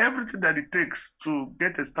 Everything that it takes to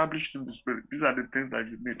get established in the Spirit, these are the things that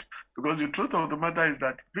you need. Because the truth of the matter is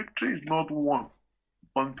that victory is not won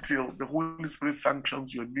until the Holy Spirit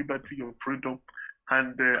sanctions your liberty, your freedom,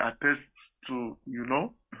 and attests to,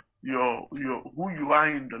 your who you are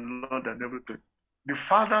in the Lord and everything. The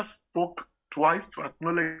Father spoke twice to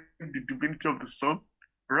acknowledge the divinity of the Son.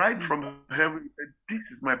 Right from heaven, he said,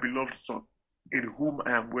 "This is my beloved Son, in whom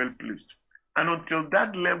I am well pleased." And until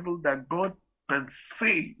that level that God can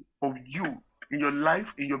say of you in your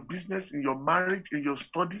life, in your business, in your marriage, in your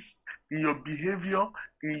studies, in your behavior,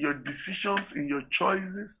 in your decisions, in your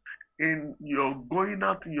choices, in your going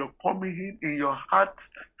out, in your coming in your heart,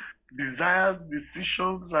 desires,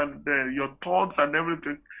 decisions, and your thoughts and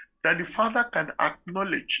everything, that the Father can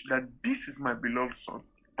acknowledge that this is my beloved Son.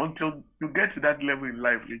 Until you get to that level in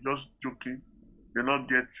life, you're just joking, you're not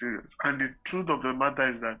yet serious. And the truth of the matter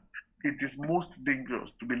is that it is most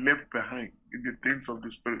dangerous to be left behind in the things of the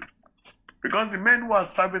Spirit. Because the men who are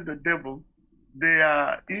serving the devil, they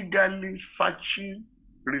are eagerly searching,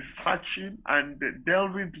 researching, and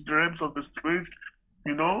delving into the realms of the Spirit,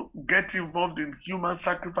 get involved in human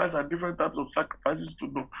sacrifice and different types of sacrifices to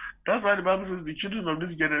know. That's why the Bible says the children of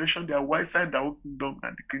this generation, they are wiser in their own kingdom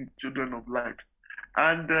than the children of light.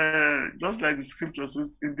 And just like the scripture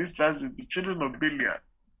says, in this last, the children of Belial,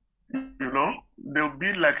 they'll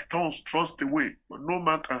be like thorns thrust away, but no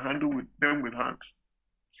man can handle them with hands.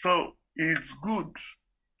 So it's good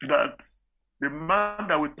that the man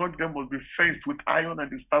that will touch them must be fenced with iron and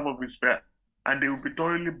the staff of his spear, and they will be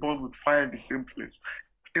thoroughly burned with fire in the same place.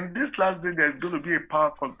 In this last day, there's going to be a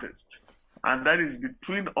power contest, and that is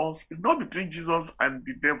between us. It's not between Jesus and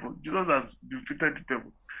the devil. Jesus has defeated the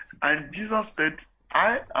devil. And Jesus said,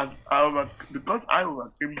 because I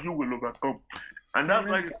overcame, you will overcome. And that's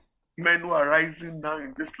why men who are rising now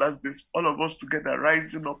in this last days, all of us together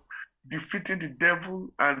rising up, defeating the devil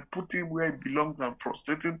and putting him where he belongs and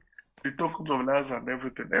frustrating the tokens of lies and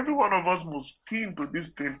everything. Every one of us must key into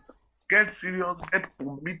this thing, get serious, get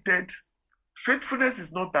committed. Faithfulness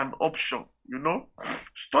is not an option, you know.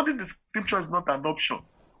 Studying the scripture is not an option.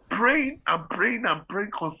 Praying and praying and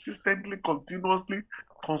praying consistently, continuously,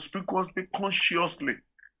 conspicuously, consciously.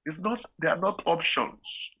 They are not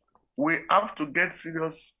options. We have to get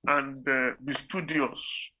serious and be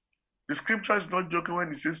studious. The scripture is not joking when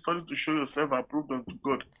it says, study to show yourself approved unto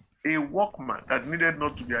God, a workman that needed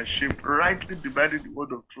not to be ashamed, rightly dividing the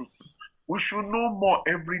word of truth. We should know more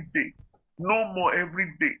every day. Know more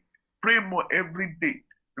every day. Pray more every day.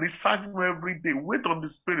 Research more every day. Wait on the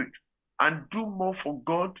Spirit and do more for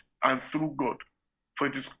God and through God. For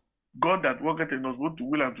it is God that worketh in us both to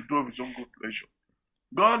will and to do of his own good pleasure.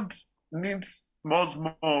 God needs us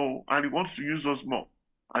more and he wants to use us more.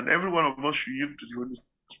 And every one of us should yield to the Holy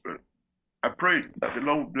Spirit. I pray that the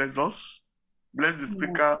Lord will bless us. Bless the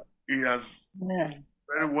speaker. He has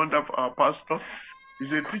very wonderful, our pastor.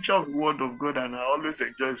 He's a teacher of the word of God and I always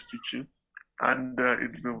enjoy his teaching. And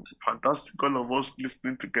it's been fantastic, all of us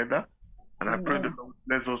listening together. And I pray that God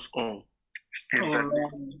bless us all.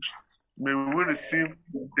 May we receive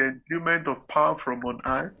the endowment of power from on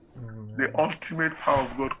high, the ultimate power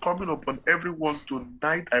of God coming upon everyone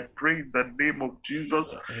tonight. I pray in the name of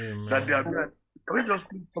Jesus that they are. Can we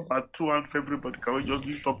just lift up our two hands, everybody? Can we just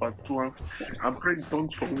lift up our two hands and pray in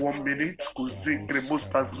tongues for 1 minute?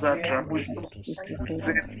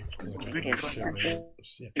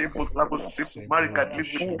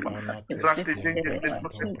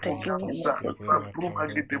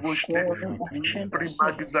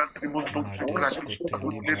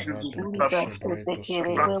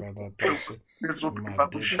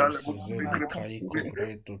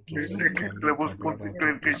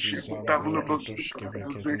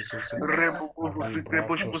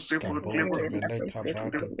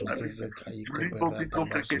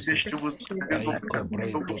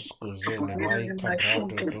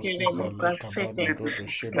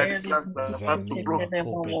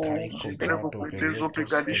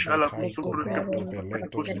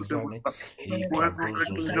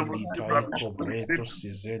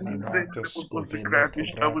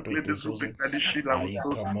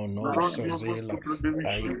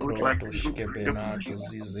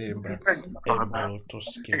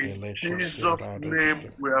 In Jesus'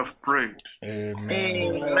 name we have prayed.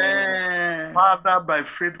 Amen. Father, by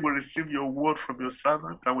faith we receive your word from your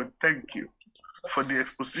servant and we thank you for the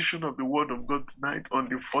exposition of the word of God tonight on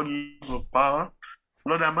the 4 levels of power.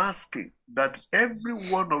 Lord, I'm asking that every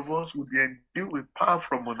one of us will be endued with power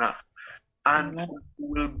from on high and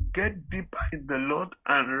will get deeper in the Lord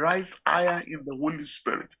and rise higher in the Holy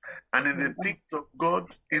Spirit and in the things of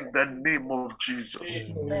God in the name of Jesus.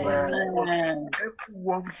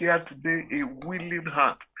 Everyone here today, a willing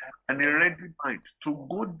heart and a ready mind to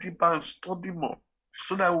go deeper and study more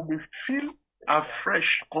so that we will feel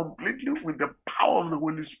afresh completely with the power of the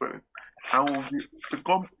Holy Spirit and will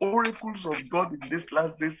become oracles of God in these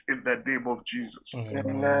last days in the name of Jesus.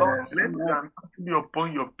 Lord, let your anointing be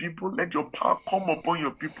upon your people. Let your power come upon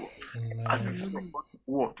your people as it is upon the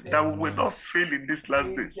word, that we will not fail in these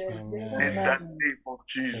last days in the name of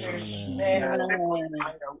Jesus.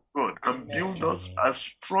 God, and build us as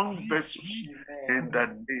strong vessels in the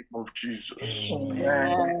name of Jesus.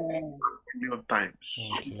 Million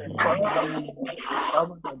times.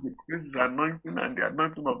 Increase the anointing and the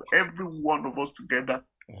anointing of every one of us together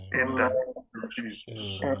in the name of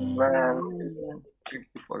Jesus. Thank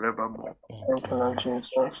you forevermore. Thank you, Lord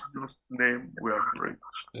Jesus. In Jesus' name we have prayed.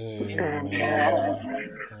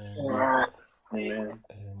 Amen.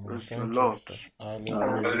 Praise the Lord.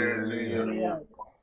 Hallelujah. Hallelujah.